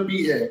एंगल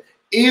बी है।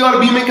 ए और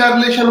बी में क्या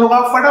रिलेशन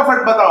होगा?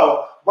 फटाफट बताओ।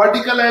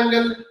 Vertical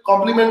angle,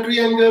 complementary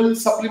angle,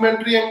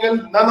 supplementary angle,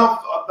 none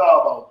of the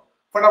above.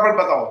 फटाफट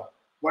बताओ।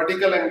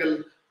 वर्टिकल एंगल,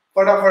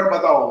 फटाफट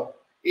बताओ।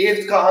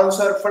 8th का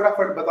आंसर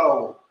फटाफट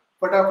बताओ,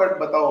 फटाफट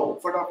बताओ,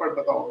 फटाफट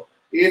बताओ।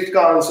 8th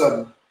का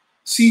आंसर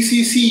सी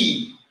सी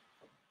सी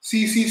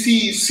सी सी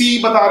सी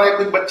सी बता रहे हैं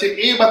कुछ बच्चे,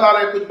 ए बता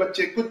रहे हैं कुछ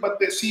बच्चे, कुछ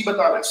बच्चे सी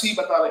बता रहे हैं, सी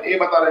बता रहे हैं, ए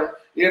बता रहे हैं।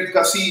 8th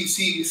का सी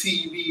सी C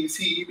B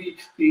C B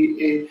C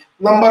ए।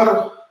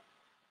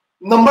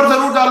 नंबर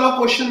जरूर डालो,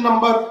 क्वेश्चन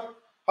नंबर।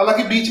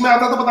 हालांकि बीच में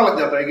आता तो पता लग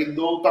जाता है कि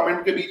 2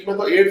 कमेंट के बीच में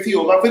तो 8th ही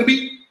होगा, फिर भी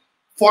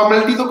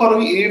फॉर्मेलिटी तो करो।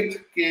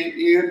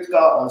 8th का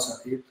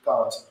आंसर, 8th का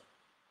आंसर,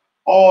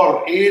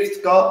 और 8th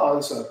का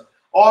आंसर।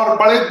 और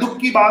बड़े दुख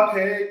की बात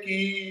है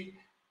कि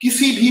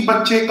किसी भी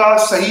बच्चे का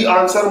सही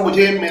आंसर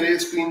मुझे मेरे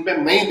स्क्रीन पे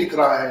नहीं दिख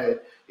रहा है।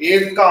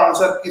 8 का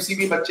आंसर किसी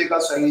भी बच्चे का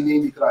सही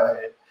नहीं दिख रहा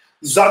है।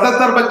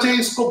 ज्यादातर बच्चे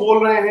इसको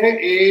बोल रहे हैं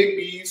ए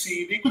बी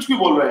सी डी, कुछ भी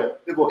बोल रहे हैं।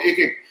 देखो एक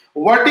एक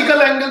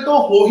वर्टिकल एंगल तो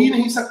हो ही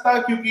नहीं सकता,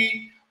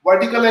 क्योंकि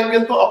वर्टिकल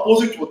एंगल तो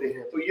अपोजिट होते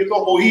हैं, तो ये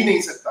तो हो ही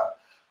नहीं सकता।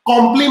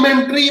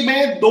 कॉम्प्लीमेंट्री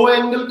में दो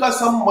एंगल का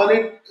सम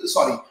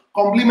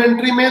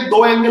कॉम्प्लीमेंट्री में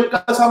दो एंगल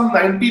का सम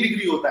 90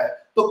 डिग्री होता है,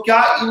 तो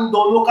क्या इन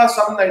दोनों का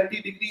सम 90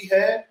 डिग्री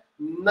है?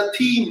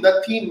 नथी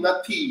नथी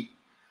नथी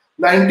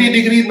 90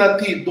 डिग्री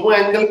नथी, दो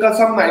एंगल का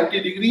सम 90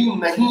 डिग्री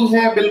नहीं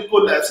है,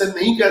 बिल्कुल ऐसे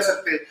नहीं कह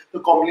सकते, तो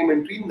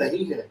कॉम्प्लीमेंट्री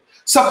नहीं है।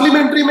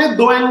 सप्लीमेंट्री में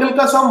दो एंगल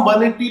का सम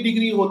 180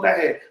 डिग्री होता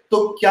है,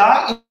 तो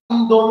क्या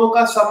इन दोनों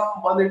का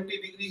सम 180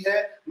 डिग्री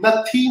है?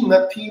 नथी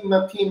नथी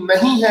नथी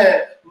नहीं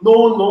है, नो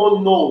नो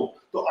नो,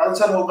 तो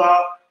आंसर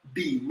होगा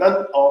डी, नन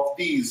ऑफ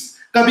दीज।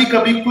 कभी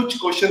कभी कुछ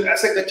क्वेश्चन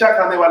ऐसे गच्चा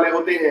खाने वाले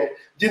होते हैं,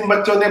 जिन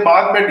बच्चों ने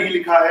बाद में डी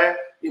लिखा है,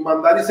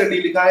 ईमानदारी से डी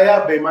लिखा है या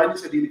बेईमानी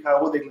से डी लिखा है,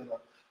 वो देख लेना।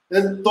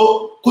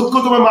 तो खुद को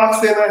तुम्हें मार्क्स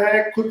देना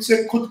है, खुद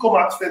से खुद को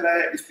मार्क्स देना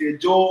है, इसलिए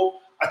जो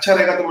अच्छा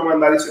रहेगा तुम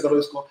ईमानदारी से करो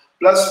इसको।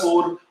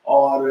 +4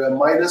 और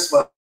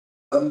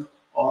 -1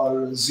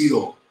 और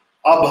 0।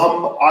 अब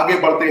हम आगे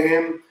बढ़ते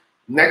हैं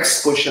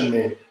नेक्स्ट क्वेश्चन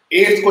में।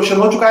 8th क्वेश्चन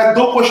हो चुका है,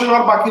 2 क्वेश्चन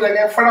और बाकी रह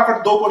गए,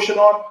 फटाफट 2 क्वेश्चन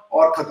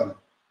और खत्म।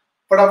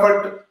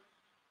 फटाफट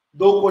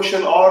 2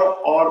 क्वेश्चन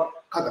और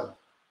खत्म,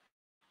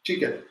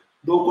 ठीक है।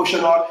 2 क्वेश्चन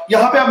और,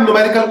 यहां पे अब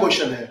न्यूमेरिकल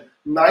क्वेश्चन है।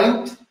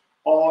 9th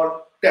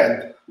और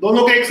 10th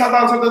दोनों के एक साथ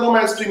आंसर दे दो,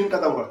 मैं स्ट्रीमिंग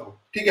खत्म करता हूं,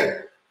 ठीक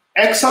है।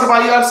 एक्स और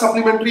Y are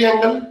supplementary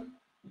angle,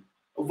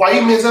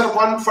 Y major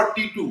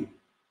 142,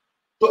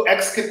 तो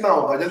एक्स कितना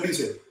होगा जल्दी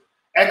से?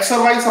 एक्स और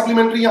वाई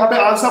सप्लीमेंट्री, यहां पे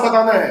आंसर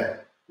बताना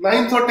है।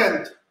 9th और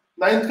 10th,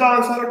 9th का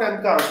आंसर और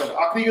 10th का आंसर,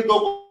 आखिरी के 2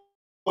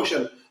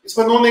 क्वेश्चन,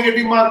 इसमें नो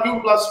नेगेटिव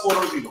मार्किंग, +4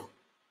 और 0।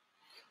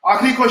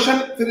 आखिरी क्वेश्चन,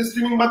 फिर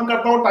स्ट्रीमिंग बंद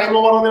करता हूं, टाइम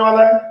ओवर होने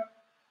वाला है।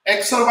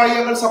 एक्स और वाई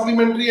अगर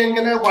सप्लीमेंट्री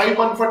एंगल है, वाई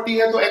 140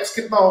 है, तो एक्स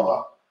कितना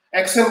होगा?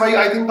 X and Y,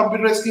 I think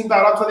computer screen पे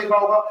आराम से दिख रहा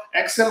होगा।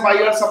 X and Y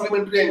are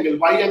supplementary angle,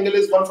 Y angle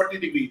is 140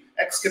 degree,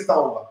 x कितना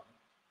होगा?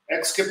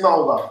 एक्स कितना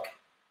होगा?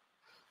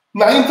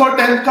 9th और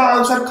 10th का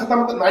आंसर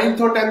खत्म,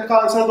 9th और 10th का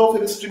आंसर दो,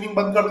 फिर स्ट्रीमिंग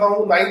बंद करता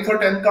हूं। 9th और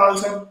 10th का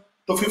आंसर,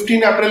 तो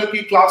 15 अप्रैल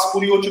की क्लास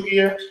पूरी हो चुकी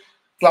है,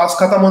 क्लास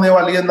खत्म होने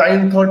वाली है।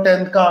 9th और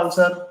 10th का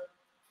आंसर,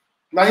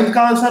 9th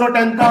का आंसर और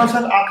 10th का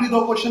आंसर, आखिरी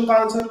 2 क्वेश्चन का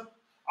आंसर,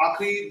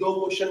 आखिरी 2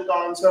 क्वेश्चन का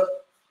आंसर,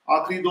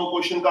 आखिरी 2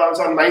 क्वेश्चन का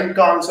आंसर, 9th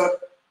का आंसर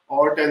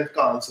और 10th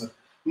का आंसर।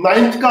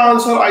 9th का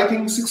आंसर आई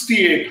थिंक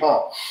 68,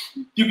 हाँ,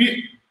 क्योंकि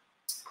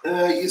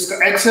इसका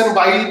एक्स एंड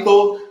वाई,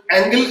 तो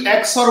एंगल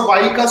एक्स और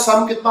वाई का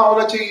सम कितना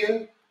होना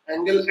चाहिए?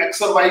 एंगल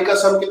एक्स और वाई का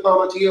सम कितना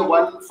होना चाहिए?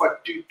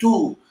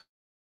 142।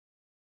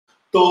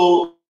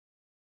 तो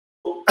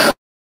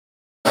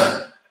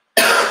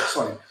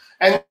सॉरी,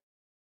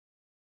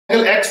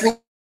 एंगल एक्स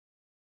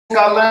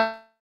निकालना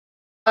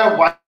है,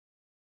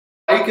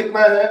 वाई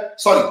कितना है?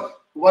 सॉरी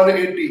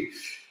 180,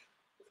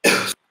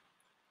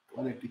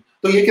 180,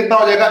 तो ये कितना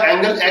हो जाएगा?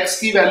 एंगल एक्स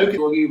की वैल्यू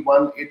कितनी होगी?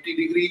 180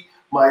 डिग्री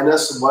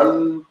माइनस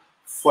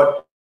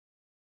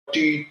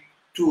 142,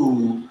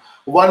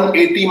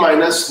 180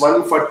 माइनस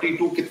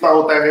 142 कितना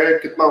होता है?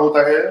 कितना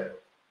होता है?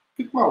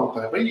 कितना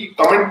होता है भाई?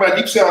 कमेंट में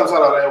अजीब से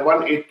आंसर आ रहे हैं।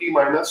 180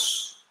 माइनस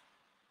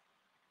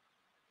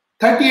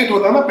 38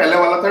 होता है ना, पहले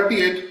वाला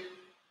 38।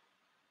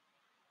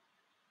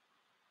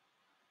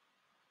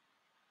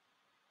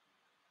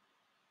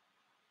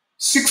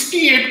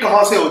 68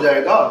 कहां से हो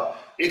जाएगा?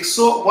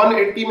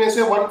 180 में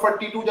से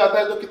 142 जाता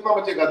है तो कितना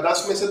बचेगा?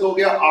 10 में से 2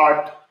 गया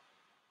 8,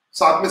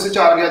 7 में से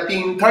 4 गया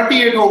 3,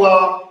 38 होगा,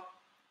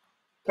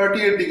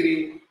 38 डिग्री,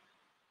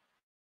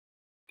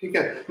 ठीक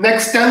है।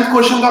 नेक्स्ट 10th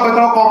क्वेश्चन का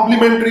बताओ,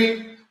 कॉम्प्लीमेंट्री,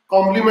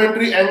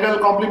 कॉम्प्लीमेंट्री एंगल,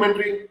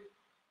 कॉम्प्लीमेंट्री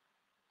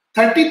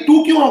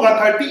 32 क्यों होगा?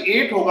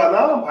 38 होगा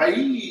ना भाई,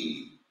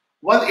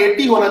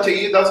 180 होना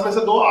चाहिए, 10 में से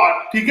 2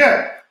 8, ठीक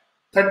है,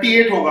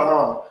 38 होगा।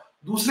 हाँ,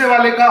 दूसरे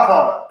वाले का,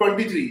 हाँ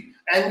 23।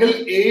 एंगल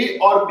ए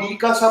और बी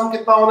का सम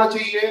कितना होना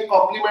चाहिए?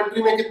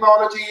 कॉम्प्लीमेंट्री में कितना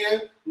होना चाहिए?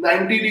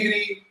 90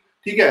 डिग्री,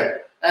 ठीक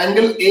है।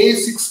 एंगल ए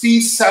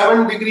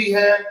 67 डिग्री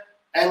है,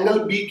 एंगल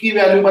बी की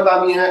वैल्यू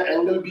बतानी है,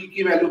 एंगल बी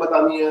की वैल्यू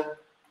बतानी है,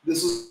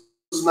 दिस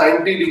इज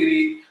 90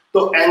 डिग्री,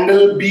 तो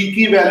एंगल बी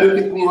की वैल्यू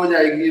कितनी हो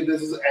जाएगी?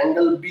 दिस इज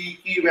एंगल बी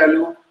की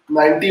value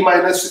 90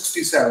 minus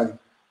 67,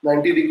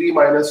 90 degree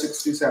minus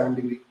 67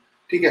 degree,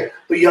 ठीक है।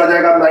 तो ये आ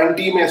जाएगा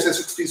 90 में से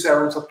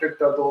 67 सब्ट्रैक्ट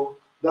कर दो,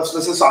 10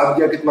 में से 7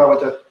 गया, कितना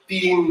बचा?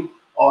 3,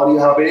 और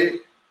यहाँ पे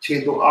 6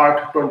 2 8,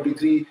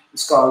 23,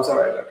 इसका आंसर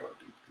आएगा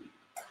 23,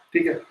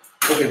 ठीक है।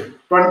 ओके,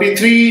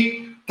 23,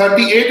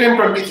 38 एंड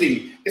 23,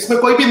 इसमें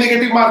कोई भी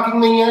नेगेटिव मार्किंग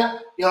नहीं है,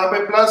 यहाँ पे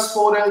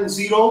 +4 एंड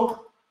 0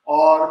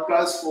 और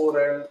 +4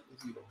 एंड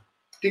 0,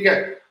 ठीक है,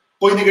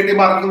 कोई नेगेटिव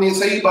मार्किंग नहीं,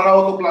 सही भरा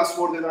हो तो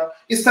 +4 देना।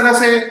 इस तरह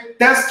से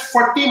टेस्ट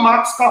 40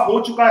 मार्क्स का हो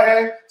चुका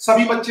है।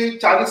 सभी बच्चे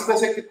 40 में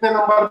से कितने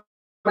नंबर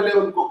मिले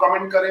उनको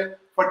कमेंट करें।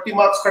 40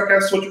 मार्क्स का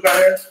टेस्ट हो चुका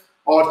है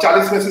और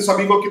 40 में से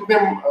सभी को कितने,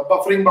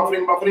 बफरिंग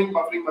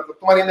मतलब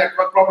तुम्हारी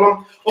नेटवर्क प्रॉब्लम,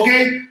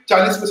 ओके।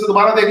 40 में से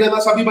दोबारा देख लेना,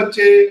 सभी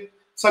बच्चे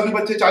सभी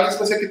बच्चे 40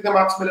 में से कितने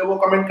मार्क्स मिले वो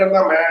कमेंट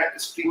करना। मैं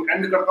स्ट्रीम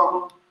एंड करता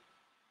हूँ।